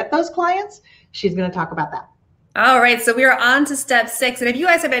do you get those clients? She's going to talk about that. All right, so we are on to step 6. And if you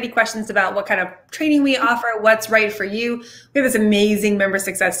guys have any questions about what kind of training we offer, what's right for you, we have this amazing member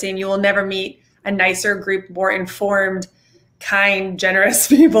success team. You will never meet a nicer group, more informed, kind, generous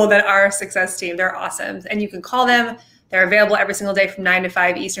people than our success team. They're awesome. And you can call them. They're available every single day from 9 to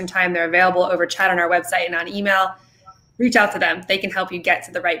 5 Eastern time. They're available over chat on our website and on email. reach out to them. They can help you get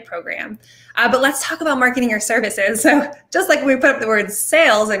to the right program. But let's talk about marketing your services. So just like when we put up the word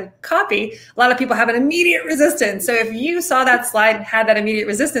sales and copy, a lot of people have an immediate resistance. So if you saw that slide and had that immediate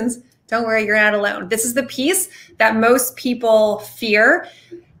resistance, don't worry, you're not alone. This is the piece that most people fear: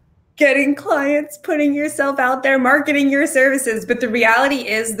 getting clients, putting yourself out there, marketing your services. But the reality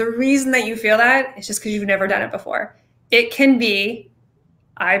is, the reason that you feel that is just because you've never done it before. It can be,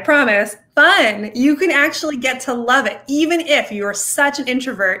 I promise, fun. You can actually get to love it, even if you're such an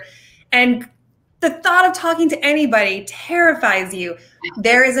introvert and the thought of talking to anybody terrifies you.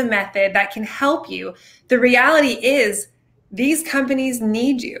 There is a method that can help you. The reality is, these companies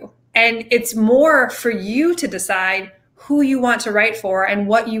need you. And it's more for you to decide who you want to write for and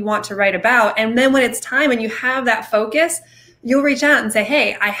what you want to write about. And then when it's time and you have that focus, you'll reach out and say,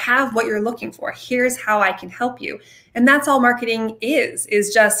 hey, I have what you're looking for. Here's how I can help you. And that's all marketing is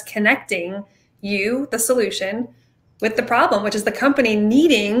just connecting you, the solution, with the problem, which is the company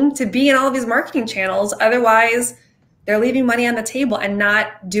needing to be in all of these marketing channels. Otherwise, they're leaving money on the table and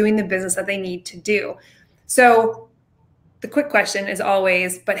not doing the business that they need to do. So the quick question is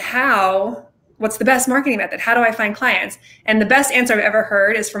always, but how? What's the best marketing method? How do I find clients? And the best answer I've ever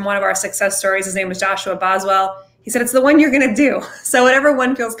heard is from one of our success stories. His name was Joshua Boswell. He said, it's the one you're going to do. So whatever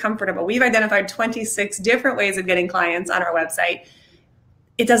one feels comfortable. We've identified 26 different ways of getting clients on our website.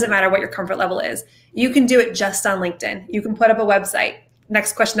 It doesn't matter what your comfort level is. You can do it just on LinkedIn. You can put up a website.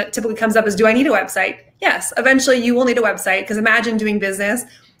 Next question that typically comes up is, do I need a website? Yes, eventually you will need a website, because imagine doing business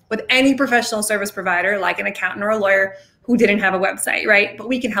with any professional service provider like an accountant or a lawyer who didn't have a website, right? But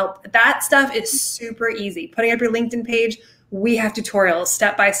we can help. That stuff is super easy. Putting up your LinkedIn page, we have tutorials,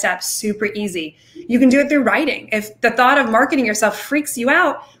 step-by-step, super easy. You can do it through writing. If the thought of marketing yourself freaks you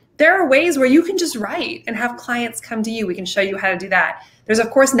out, there are ways where you can just write and have clients come to you. We can show you how to do that. There's, of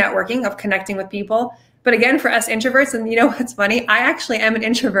course, networking, of connecting with people. But again, for us introverts, and you know what's funny? I actually am an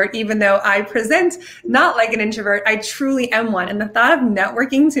introvert, even though I present not like an introvert. I truly am one. And the thought of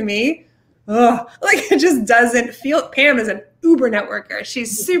networking to me, like, it just doesn't feel. Pam is an uber networker.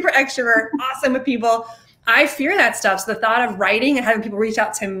 She's super extrovert, awesome with people. I fear that stuff. So the thought of writing and having people reach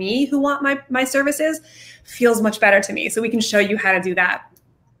out to me who want my services feels much better to me. So we can show you how to do that.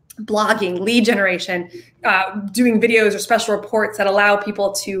 Blogging, lead generation, doing videos or special reports that allow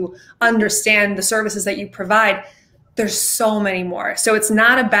people to understand the services that you provide. There's so many more. So it's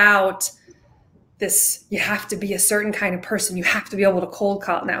not about this, you have to be a certain kind of person. You have to be able to cold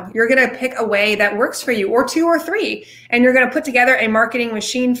call. Now, you're going to pick a way that works for you, or two or three, and you're going to put together a marketing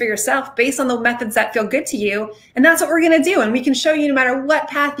machine for yourself based on the methods that feel good to you. And that's what we're going to do. And we can show you, no matter what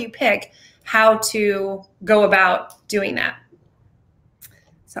path you pick, how to go about doing that.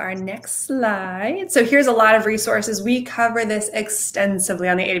 So our next slide. So here's a lot of resources. We cover this extensively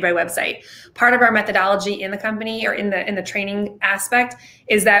on the AWAI website. Part of our methodology in the company, or in the training aspect,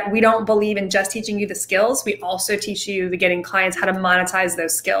 is that we don't believe in just teaching you the skills. We also teach you the getting clients how to monetize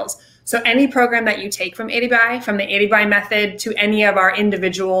those skills. So any program that you take from AWAI, from the AWAI method to any of our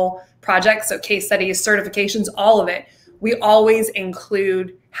individual projects, so case studies, certifications, all of it, we always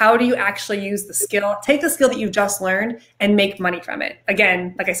include, how do you actually use the skill? Take the skill that you've just learned and make money from it.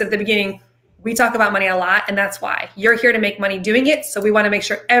 Again, like I said at the beginning, we talk about money a lot, and that's why. You're here to make money doing it, so we want to make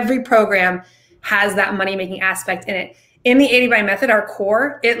sure every program has that money-making aspect in it. In the AWAI method, our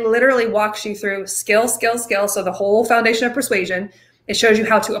core, it literally walks you through skill, skill, skill, so the whole foundation of persuasion. It shows you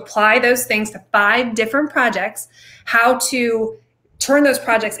how to apply those things to 5 different projects, how to turn those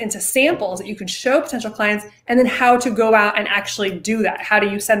projects into samples that you can show potential clients, and then how to go out and actually do that. How do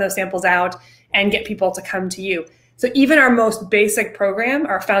you send those samples out and get people to come to you? So even our most basic program,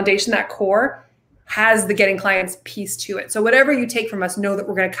 our foundation, that core, has the getting clients piece to it. So whatever you take from us, know that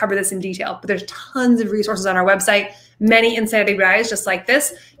we're going to cover this in detail. But there's tons of resources on our website, many Inside AWAIs just like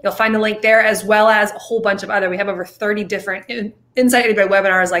this. You'll find the link there, as well as a whole bunch of other. We have over 30 different Inside AWAI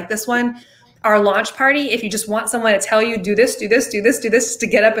webinars like this one. Our launch party, if you just want someone to tell you, do this, do this, do this, do this to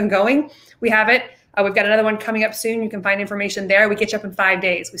get up and going, we have it. We've got another one coming up soon. You can find information there. We get you up in 5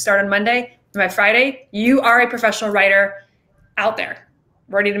 days. We start on Monday, and by Friday, you are a professional writer out there,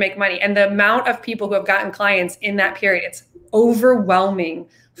 ready to make money. And the amount of people who have gotten clients in that period, it's overwhelming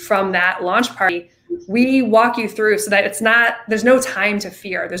from that launch party. We walk you through so that there's no time to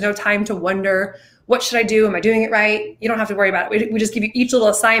fear. There's no time to wonder, what should I do? Am I doing it right? You don't have to worry about it. We just give you each little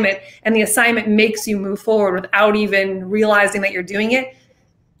assignment, and the assignment makes you move forward without even realizing that you're doing it.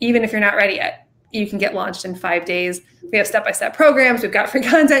 Even if you're not ready yet, you can get launched in 5 days. We have step-by-step programs. We've got free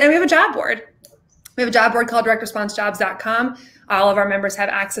content, and we have a job board. We have a job board called directresponsejobs.com. All of our members have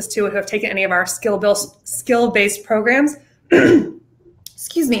access to it who have taken any of our skill-based programs.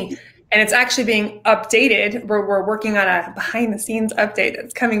 Excuse me. and it's actually being updated. We're working on a behind the scenes update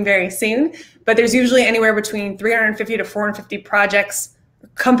that's coming very soon, but there's usually anywhere between 350 to 450 projects,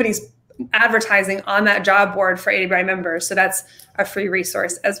 companies advertising on that job board for AWAI members. So that's a free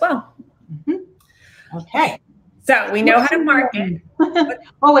resource as well. Okay. So we know how to market.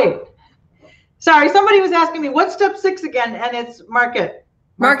 Oh, wait. Sorry, somebody was asking me, what's step 6 again? And it's market.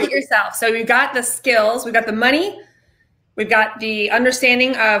 Market yourself. So we've got the skills, we've got the money, we've got the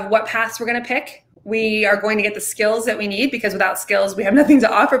understanding of what paths we're going to pick. We are going to get the skills that we need, because without skills, we have nothing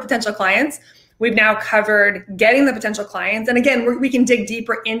to offer potential clients. We've now covered getting the potential clients. And again, we can dig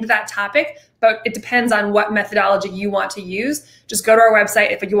deeper into that topic, but it depends on what methodology you want to use. Just go to our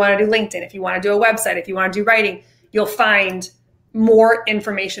website. If you want to do LinkedIn, if you want to do a website, if you want to do writing, you'll find more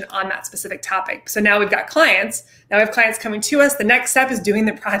information on that specific topic. So now we've got clients. Now we have clients coming to us. The next step is doing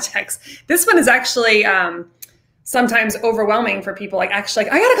the projects. This one is actually sometimes overwhelming for people. Like, actually,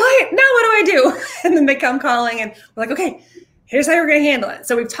 I got a client. Now what do I do? And then they come calling and we're like, okay, here's how we're going to handle it.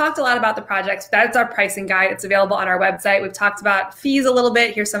 So we've talked a lot about the projects. That's our pricing guide. It's available on our website. We've talked about fees a little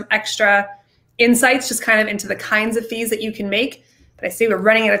bit. Here's some extra insights just kind of into the kinds of fees that you can make. But I see we're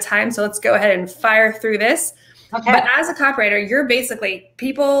running out of time, so let's go ahead and fire through this. Okay. But as a copywriter, you're basically,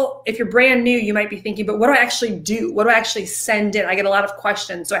 people, if you're brand new, you might be thinking, but what do I actually do? What do I actually send in? I get a lot of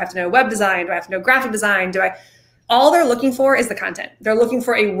questions. Do I have to know web design? Do I have to know graphic design? All they're looking for is the content. They're looking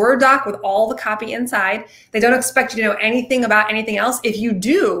for a Word doc with all the copy inside. They don't expect you to know anything about anything else. If you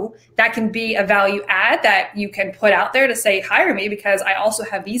do, that can be a value add that you can put out there to say, hire me because I also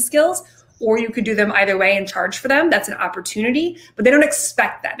have these skills. Or you could do them either way and charge for them. That's an opportunity, but they don't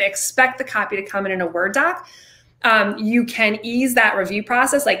expect that. They expect the copy to come in a Word doc. You can ease that review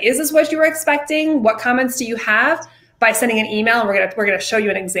process. Like, is this what you were expecting? What comments do you have? By sending an email, and we're gonna show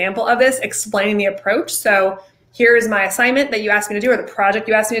you an example of this, explaining the approach. So here is my assignment that you asked me to do, or the project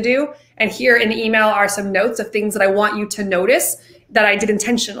you asked me to do. And here in the email are some notes of things that I want you to notice that I did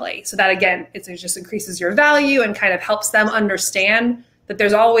intentionally. So that, again, it just increases your value and kind of helps them understand that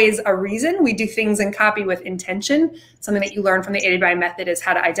there's always a reason. We do things in copy with intention. Something that you learn from the AWAI method is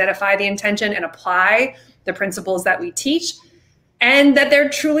how to identify the intention and apply the principles that we teach, and that they're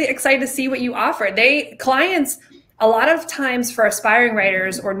truly excited to see what you offer. Clients, a lot of times for aspiring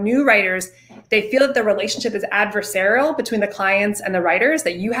writers or new writers, they feel that the relationship is adversarial between the clients and the writers,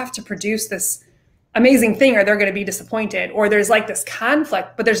 that you have to produce this amazing thing or they're going to be disappointed, or there's like this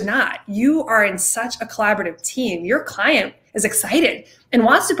conflict, but there's not. You are in such a collaborative team. Your client is excited and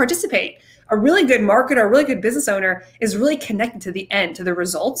wants to participate. A really good marketer, a really good business owner is really connected to the end, to the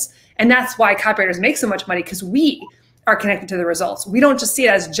results. And that's why copywriters make so much money, because we are connected to the results. We don't just see it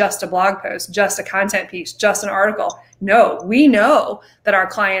as just a blog post, just a content piece, just an article. No, we know that our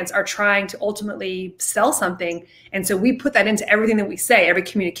clients are trying to ultimately sell something. And so we put that into everything that we say, every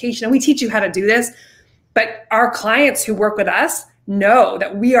communication, and we teach you how to do this. But our clients who work with us know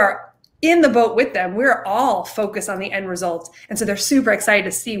that we are in the boat with them. We're all focused on the end results. And so they're super excited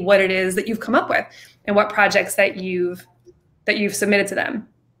to see what it is that you've come up with and what projects that you've submitted to them.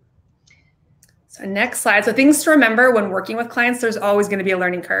 So next slide. So things to remember when working with clients, there's always going to be a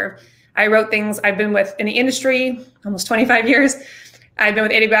learning curve. I wrote things I've been with in the industry almost 25 years. I've been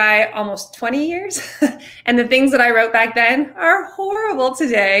with AWAI almost 20 years. And the things that I wrote back then are horrible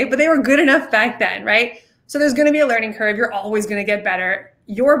today, but they were good enough back then, right? So there's going to be a learning curve. You're always going to get better.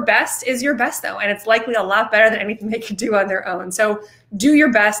 Your best is your best though. And it's likely a lot better than anything they could do on their own. So do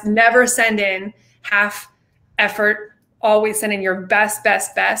your best. Never send in half effort. Always send in your best,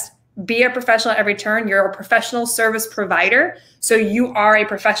 best, best. Be a professional at every turn. You're a professional service provider. So you are a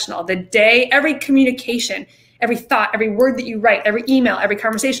professional. The day, every communication, every thought, every word that you write, every email, every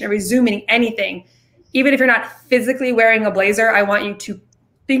conversation, every Zoom meeting, anything, even if you're not physically wearing a blazer, I want you to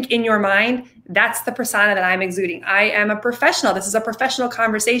think in your mind, that's the persona that I'm exuding. I am a professional. This is a professional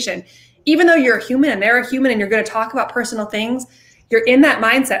conversation. Even though you're a human and they're a human and you're going to talk about personal things, you're in that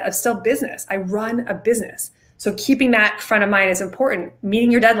mindset of still business. I run a business. So keeping that front of mind is important.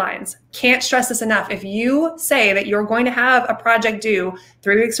 Meeting your deadlines. Can't stress this enough. If you say that you're going to have a project due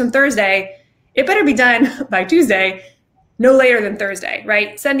 3 weeks from Thursday, it better be done by Tuesday, no later than Thursday,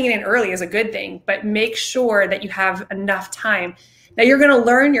 right? Sending it in early is a good thing, but make sure that you have enough time. Now you're going to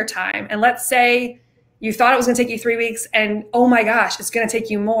learn your time. And let's say you thought it was going to take you 3 weeks and oh my gosh, it's going to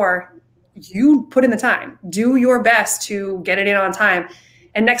take you more. You put in the time. Do your best to get it in on time.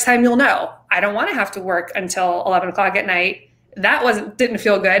 And next time you'll know, I don't want to have to work until 11 o'clock at night. That didn't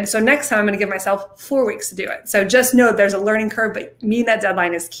feel good. So next time I'm going to give myself 4 weeks to do it. So just know there's a learning curve, but meeting that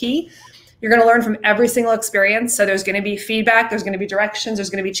deadline is key. You're going to learn from every single experience. So there's going to be feedback. There's going to be directions. There's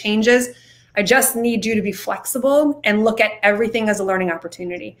going to be changes. I just need you to be flexible and look at everything as a learning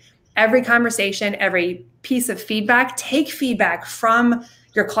opportunity. every conversation, every piece of feedback, take feedback from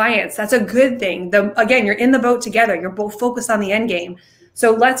your clients. That's a good thing. Again, you're in the boat together. You're both focused on the end game.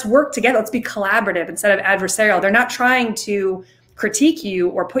 So let's work together. Let's be collaborative instead of adversarial. They're not trying to critique you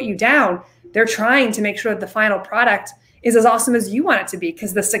or put you down. They're trying to make sure that the final product is as awesome as you want it to be,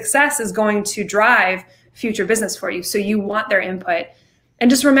 because the success is going to drive future business for you. So you want their input. And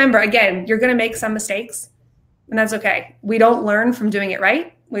just remember, again, you're going to make some mistakes, and that's okay. We don't learn from doing it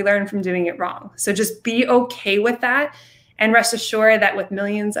right. We learn from doing it wrong. So just be okay with that. And rest assured that with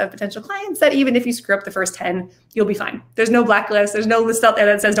millions of potential clients, that even if you screw up the first 10, you'll be fine. There's no blacklist. There's no list out there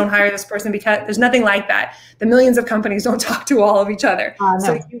that says don't hire this person, because there's nothing like that. The millions of companies don't talk to all of each other. No.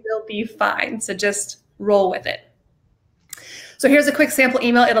 So you will be fine. So just roll with it. So here's a quick sample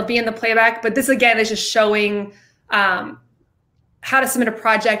email. It'll be in the playback, but this again is just showing how to submit a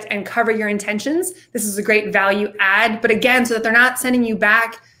project and cover your intentions. This is a great value add, but again, so that they're not sending you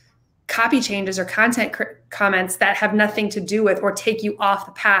back copy changes or content comments that have nothing to do with or take you off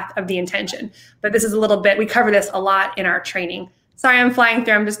the path of the intention. But this is a little bit, we cover this a lot in our training. Sorry, I'm flying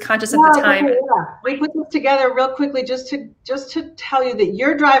through. I'm just conscious of the time. Okay, yeah. We put this together real quickly just to tell you that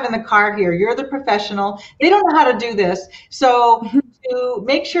you're driving the car here. You're the professional. They don't know how to do this. So to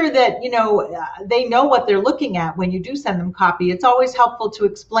make sure that, they know what they're looking at when you do send them copy, it's always helpful to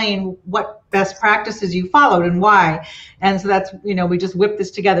explain what best practices you followed and why. And so that's, we just whipped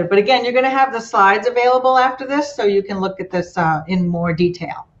this together. But again, you're going to have the slides available after this, so you can look at this in more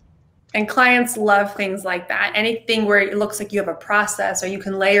detail. And clients love things like that. Anything where it looks like you have a process or you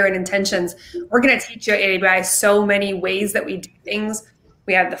can layer in intentions. We're going to teach you at AWAI so many ways that we do things.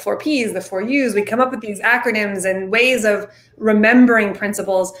 We have the 4 Ps, the 4 Us. We come up with these acronyms and ways of remembering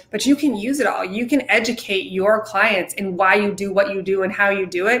principles, but you can use it all. You can educate your clients in why you do what you do and how you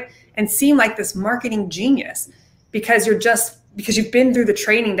do it and seem like this marketing genius because you've been through the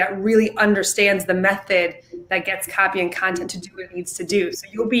training that really understands the method that gets copy and content to do what it needs to do. So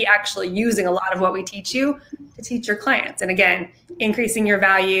you'll be actually using a lot of what we teach you to teach your clients. And again, increasing your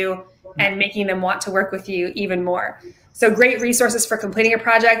value and making them want to work with you even more. So great resources for completing a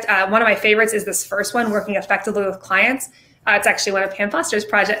project. One of my favorites is this first one, Working Effectively with Clients. It's actually one of Pam Foster's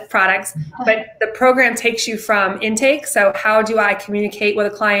products, but the program takes you from intake. So how do I communicate with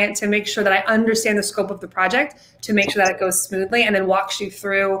a client to make sure that I understand the scope of the project, to make sure that it goes smoothly, and then walks you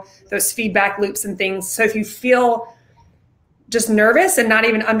through those feedback loops and things. So if you feel just nervous and not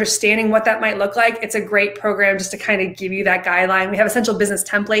even understanding what that might look like, it's a great program just to kind of give you that guideline. We have essential business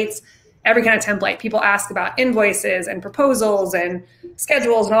templates, every kind of template. People ask about invoices and proposals and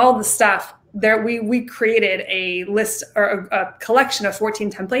schedules and all this stuff. We created a list or a collection of 14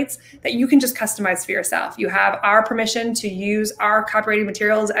 templates that you can just customize for yourself. You have our permission to use our copywriting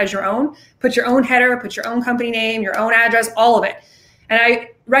materials as your own. Put your own header, put your own company name, your own address, all of it. And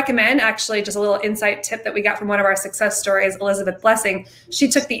I recommend, actually, just a little insight tip that we got from one of our success stories, Elizabeth Blessing. She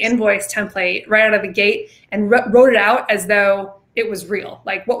took the invoice template right out of the gate and wrote it out as though it was real.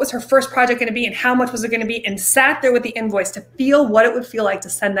 Like, what was her first project going to be and how much was it going to be, and sat there with the invoice to feel what it would feel like to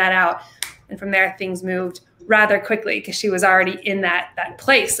send that out. And from there, things moved rather quickly because she was already in that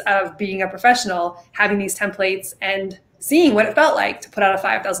place of being a professional, having these templates and seeing what it felt like to put out a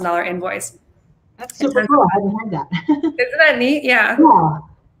 $5,000 invoice. That's super cool. I haven't heard that. Isn't that neat? Yeah.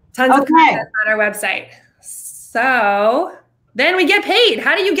 Tons of content on our website. So then we get paid.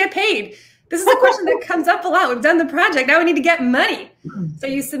 How do you get paid? This is a question that comes up a lot. We've done the project. Now we need to get money. So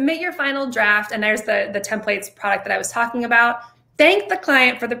you submit your final draft, and there's the templates product that I was talking about. Thank the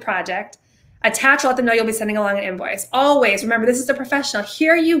client for the project. Attach, let them know you'll be sending along an invoice. Always remember, this is a professional.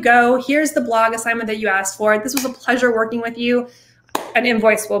 Here you go. Here's the blog assignment that you asked for. This was a pleasure working with you. An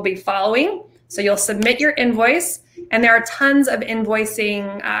invoice will be following. So you'll submit your invoice, and there are tons of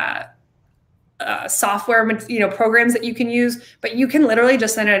invoicing software, programs that you can use, but you can literally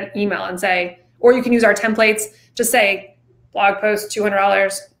just send an email and say, or you can use our templates, just say, blog post,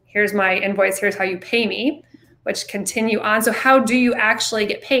 $200. Here's my invoice. Here's how you pay me, which continue on. So how do you actually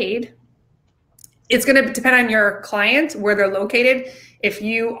get paid? It's going to depend on your client, where they're located. If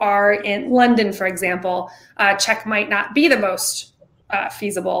you are in London, for example, check might not be the most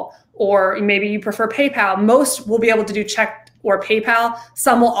feasible, or maybe you prefer PayPal. Most will be able to do check or PayPal.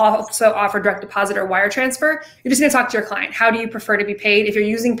 Some will also offer direct deposit or wire transfer. You're just going to talk to your client. How do you prefer to be paid? If you're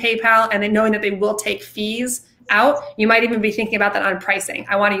using PayPal and then knowing that they will take fees out, you might even be thinking about that on pricing.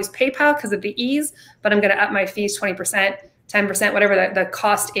 I want to use PayPal because of the ease, but I'm going to up my fees 20%, 10%, whatever the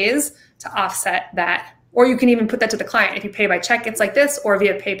cost is, to offset that. Or you can even put that to the client. If you pay by check, it's like this, or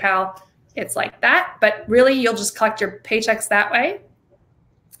via PayPal, it's like that. But really, you'll just collect your paychecks that way.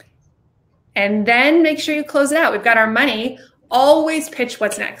 And then make sure you close it out. We've got our money. Always pitch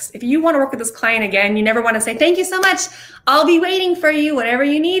what's next. If you want to work with this client again, you never want to say, thank you so much. I'll be waiting for you whenever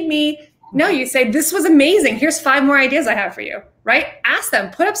you need me. No, you say, this was amazing. Here's 5 more ideas I have for you, right? Ask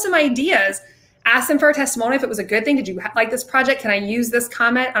them, put up some ideas. Ask them for a testimonial if it was a good thing. Did you like this project? Can I use this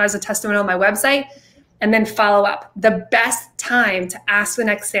comment as a testimonial on my website? And then follow up. The best time to ask the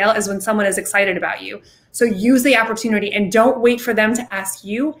next sale is when someone is excited about you. So use the opportunity and don't wait for them to ask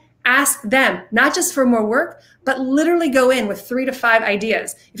you. Ask them, not just for more work, but literally go in with 3 to 5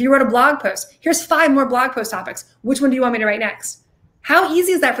 ideas. If you wrote a blog post, here's 5 more blog post topics. Which one do you want me to write next? How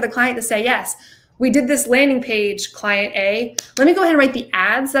easy is that for the client to say yes? We did this landing page, client A. Let me go ahead and write the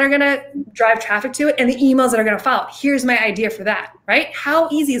ads that are gonna drive traffic to it and the emails that are gonna follow. Here's my idea for that, right? How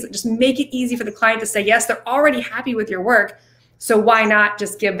easy is it? Just make it easy for the client to say yes. They're already happy with your work. So why not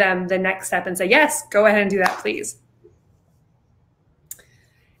just give them the next step and say, yes, go ahead and do that, please.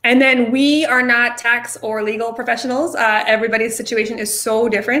 And then we are not tax or legal professionals. Everybody's situation is so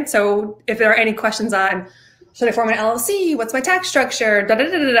different. So if there are any questions on, should I form an LLC? What's my tax structure? Da, da,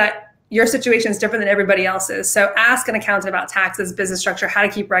 da, da, da. Your situation is different than everybody else's. So ask an accountant about taxes, business structure, how to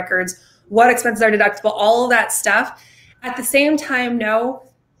keep records, what expenses are deductible, all of that stuff. At the same time, know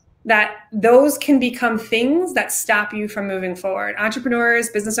that those can become things that stop you from moving forward. Entrepreneurs,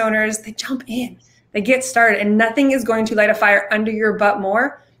 business owners, they jump in, they get started, and nothing is going to light a fire under your butt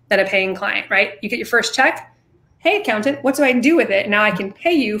more than a paying client, right? You get your first check. Hey, accountant, what do I do with it? Now I can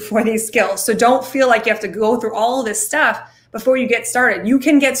pay you for these skills. So don't feel like you have to go through all this stuff before you get started. You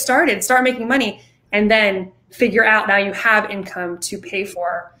can get started, start making money, and then figure out now you have income to pay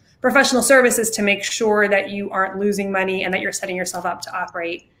for professional services to make sure that you aren't losing money and that you're setting yourself up to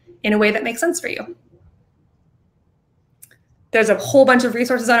operate in a way that makes sense for you. There's a whole bunch of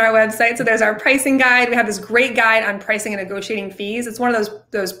resources on our website. So there's our pricing guide. We have this great guide on pricing and negotiating fees. It's one of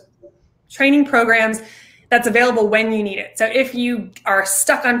those training programs that's available when you need it. So if you are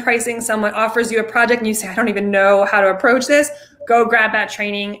stuck on pricing, someone offers you a project and you say, I don't even know how to approach this, go grab that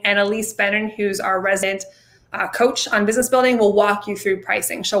training. And Elise Bennon, who's our resident coach on business building, will walk you through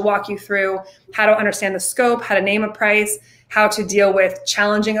pricing. She'll walk you through how to understand the scope, how to name a price, how to deal with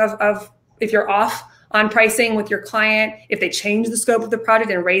challenging of if you're off on pricing with your client, if they change the scope of the project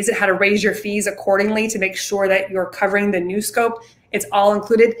and raise it, how to raise your fees accordingly to make sure that you're covering the new scope. It's all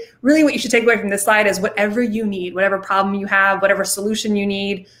included. Really what you should take away from this slide is whatever you need, whatever problem you have, whatever solution you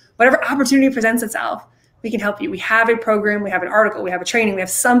need, whatever opportunity presents itself, we can help you. We have a program, we have an article, we have a training, we have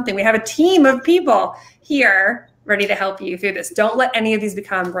something, we have a team of people here ready to help you through this. Don't let any of these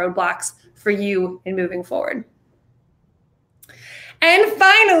become roadblocks for you in moving forward. And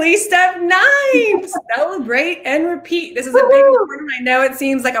finally, step 9, celebrate and repeat. This is a big word. I know it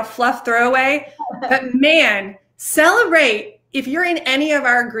seems like a fluff throwaway, but man, celebrate. If you're in any of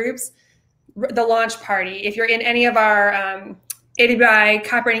our groups, the launch party, if you're in any of our AWAI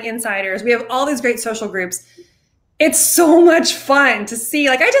Copywriting Insiders, we have all these great social groups. It's so much fun to see,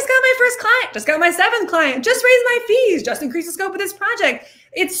 like, I just got my first client, just got my 7th client, just raised my fees, just increased the scope of this project.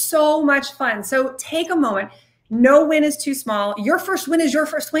 It's so much fun. So take a moment. No win is too small. Your first win is your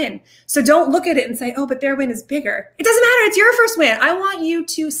first win. So don't look at it and say, oh, but their win is bigger. It doesn't matter. It's your first win. I want you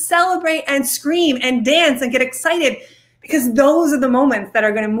to celebrate and scream and dance and get excited, because those are the moments that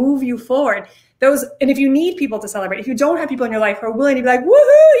are going to move you forward. And if you need people to celebrate, if you don't have people in your life who are willing to be like,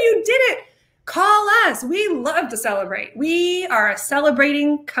 woohoo, you did it, call us. We love to celebrate. We are a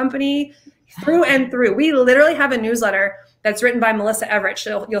celebrating company through and through. We literally have a newsletter that's written by Melissa Everett.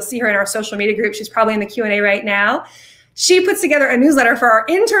 You'll see her in our social media group. She's probably in the Q&A right now. She puts together a newsletter for our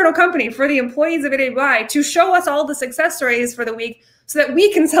internal company, for the employees of AWAI, to show us all the success stories for the week so that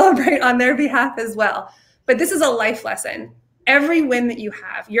we can celebrate on their behalf as well. But this is a life lesson. Every win that you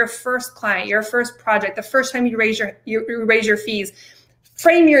have, your first client, your first project, the first time you raise your fees,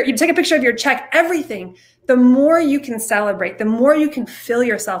 you take a picture of your check, everything. The more you can celebrate, the more you can fill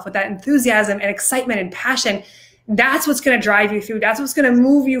yourself with that enthusiasm and excitement and passion. That's what's going to drive you through. That's what's going to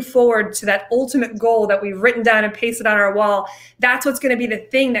move you forward to that ultimate goal that we've written down and pasted on our wall. That's what's going to be the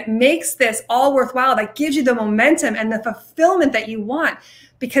thing that makes this all worthwhile, that gives you the momentum and the fulfillment that you want.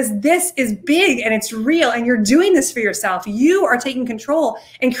 Because this is big and it's real, and you're doing this for yourself. You are taking control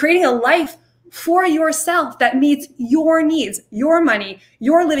and creating a life for yourself that meets your needs, your money,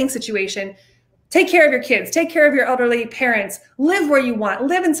 your living situation. Take care of your kids, take care of your elderly parents, live where you want,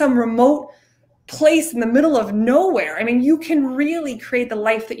 live in some remote place in the middle of nowhere. I mean, you can really create the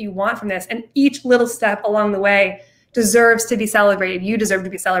life that you want from this, and each little step along the way deserves to be celebrated. You deserve to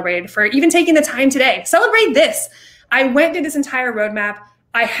be celebrated for even taking the time today. Celebrate this. I went through this entire roadmap.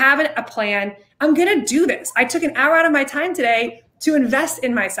 I have a plan. I'm going to do this. I took an hour out of my time today to invest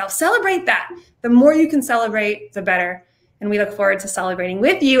in myself. Celebrate that. The more you can celebrate, the better. And we look forward to celebrating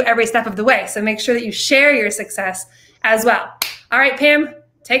with you every step of the way. So make sure that you share your success as well. All right, Pam,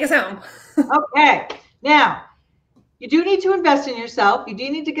 take us home. Okay. Now, you do need to invest in yourself. You do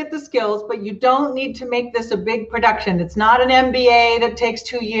need to get the skills, but you don't need to make this a big production. It's not an MBA that takes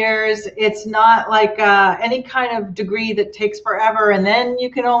 2 years. It's not like any kind of degree that takes forever. And then you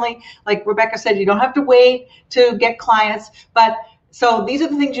can only, like Rebecca said, you don't have to wait to get clients. But so these are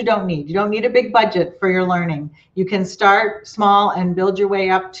the things you don't need. You don't need a big budget for your learning. You can start small and build your way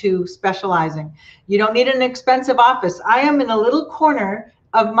up to specializing. You don't need an expensive office. I am in a little corner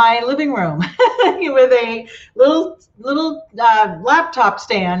of my living room with a little laptop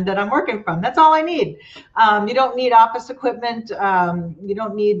stand that I'm working from. That's all I need. You don't need office equipment. You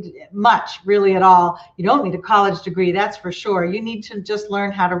don't need much really at all. You don't need a college degree, that's for sure. You need to just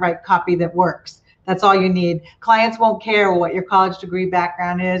learn how to write copy that works. That's all you need. Clients won't care what your college degree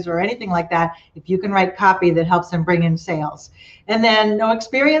background is or anything like that if you can write copy that helps them bring in sales. And then no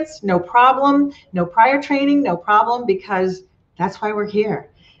experience, no problem, no prior training, no problem, because that's why we're here.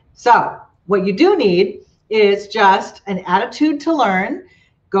 So what you do need is just an attitude to learn,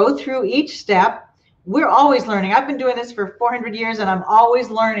 go through each step. We're always learning. I've been doing this for 400 years and I'm always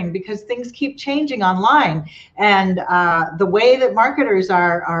learning because things keep changing online. And the way that marketers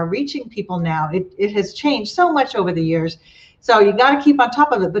are reaching people now, it has changed so much over the years. So you got to keep on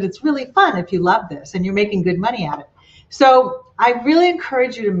top of it, but it's really fun if you love this and you're making good money at it. So I really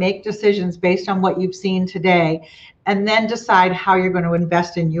encourage you to make decisions based on what you've seen today and then decide how you're going to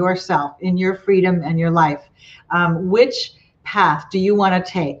invest in yourself, in your freedom and your life. Which path do you want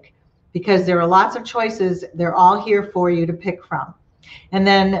to take? Because there are lots of choices. They're all here for you to pick from. And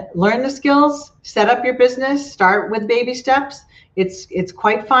then learn the skills, set up your business, start with baby steps. It's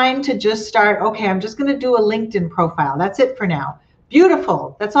quite fine to just start, okay, I'm just going to do a LinkedIn profile. That's it for now.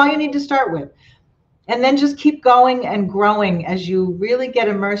 Beautiful. That's all you need to start with. And then just keep going and growing as you really get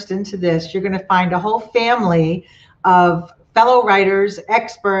immersed into this. You're going to find a whole family of fellow writers,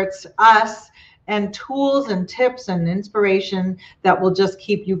 experts, us, and tools and tips and inspiration that will just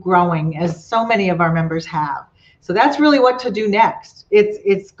keep you growing, as so many of our members have. So that's really what to do next.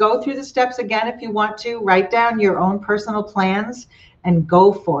 It's go through the steps again if you want to, write down your own personal plans and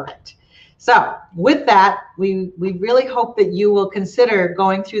go for it. So with that, we really hope that you will consider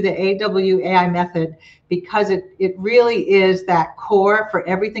going through the AWAI method, because it really is that core for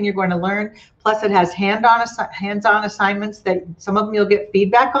everything you're going to learn. Plus it has hands-on assignments that some of them you'll get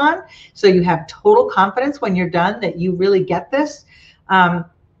feedback on. So you have total confidence when you're done that you really get this.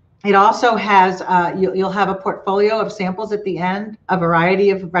 It also has, you'll have a portfolio of samples at the end, a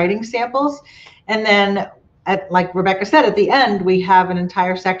variety of writing samples. And then like Rebecca said, at the end, we have an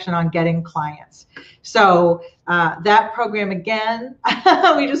entire section on getting clients. So that program, again,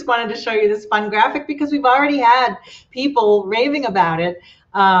 we just wanted to show you this fun graphic because we've already had people raving about it.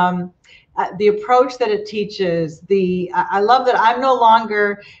 The approach that it teaches, I love that I'm no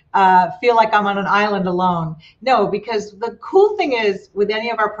longer feel like I'm on an island alone. No, because the cool thing is with any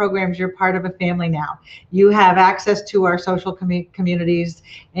of our programs, you're part of a family now. You have access to our social communities,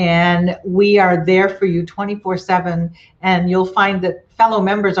 and we are there for you 24/7. And you'll find that fellow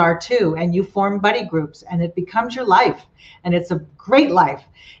members are too, and you form buddy groups, and it becomes your life, and it's a great life.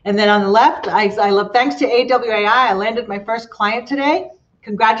 And then on the left, I love, thanks to AWAI, I landed my first client today.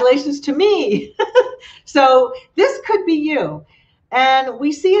 Congratulations to me. So this could be you. And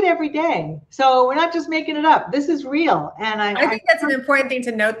we see it every day. So we're not just making it up. This is real. And I think that's an important thing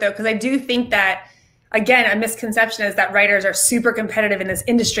to note, though, because I do think that, again, a misconception is that writers are super competitive in this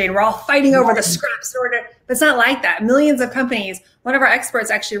industry and we're all fighting over the scraps. But it's not like that. Millions of companies. One of our experts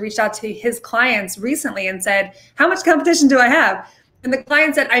actually reached out to his clients recently and said, how much competition do I have? And the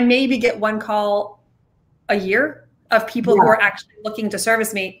client said, I maybe get one call a year of people who are actually looking to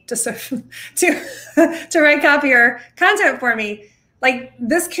service me, to write copy or content for me. Like,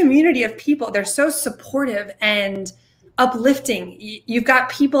 this community of people, they're so supportive and uplifting. You've got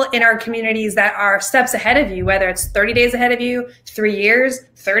people in our communities that are steps ahead of you, whether it's 30 days ahead of you, 3 years,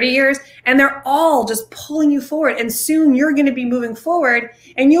 30 years, and they're all just pulling you forward. And soon you're going to be moving forward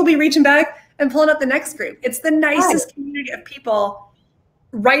and you'll be reaching back and pulling up the next group. It's the nicest community of people,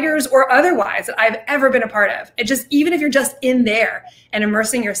 writers or otherwise, that I've ever been a part of. It just, even if you're just in there and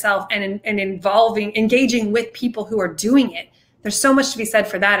immersing yourself and engaging with people who are doing it, there's so much to be said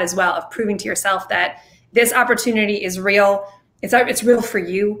for that as well, of proving to yourself that this opportunity is real. It's real for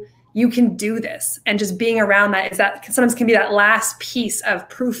you. You can do this. And just being around that sometimes can be that last piece of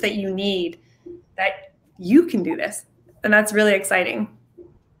proof that you need that you can do this. And that's really exciting.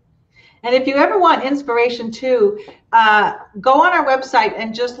 And if you ever want inspiration too, go on our website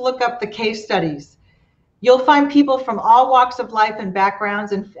and just look up the case studies. you'll find people from all walks of life and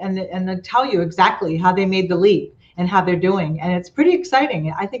backgrounds, and they tell you exactly how they made the leap and how they're doing. And it's pretty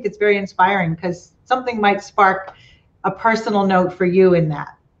exciting. I think it's very inspiring because something might spark a personal note for you in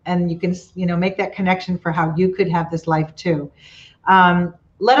that. And you can, make that connection for how you could have this life too.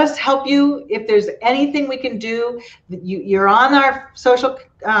 Let us help you. If there's anything we can do, you're on our social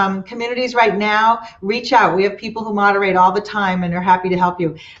communities right now, reach out. We have people who moderate all the time and are happy to help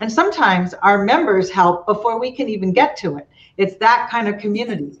you. And sometimes our members help before we can even get to it. It's that kind of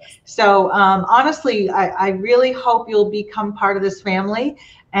community. So honestly, I really hope you'll become part of this family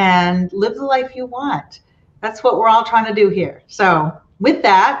and live the life you want. That's what we're all trying to do here. So with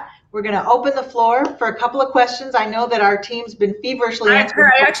that, we're going to open the floor for a couple of questions. I know that our team's been feverishly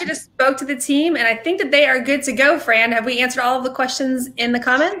answering. I actually just spoke to the team, and I think that they are good to go, Fran. Have we answered all of the questions in the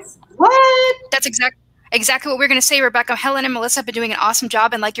comments? What? That's exactly what we're going to say, Rebecca. Helen and Melissa have been doing an awesome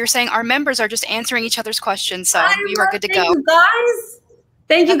job. And like you're saying, our members are just answering each other's questions. So you are good to go. You guys.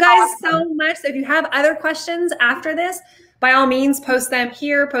 Thank you guys so much. If you have other questions after this, by all means, post them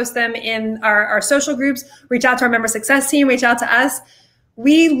here, post them in our social groups, reach out to our member success team, reach out to us.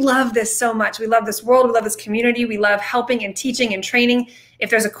 We love this so much. We love this world. We love this community. We love helping and teaching and training. If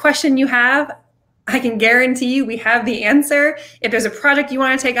there's a question you have, I can guarantee you we have the answer. If there's a project you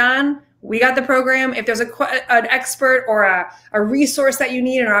want to take on, we got the program. If there's an expert or a resource that you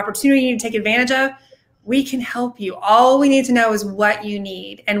need, an opportunity you need to take advantage of, we can help you. All we need to know is what you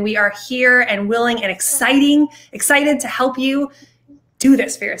need. And we are here and willing and excited to help you do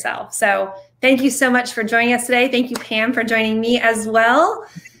this for yourself. So thank you so much for joining us today. Thank you, Pam, for joining me as well.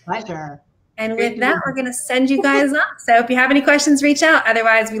 Pleasure. And with that, we're going to send you guys off. So if you have any questions, reach out.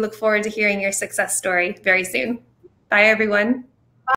 Otherwise, we look forward to hearing your success story very soon. Bye, everyone.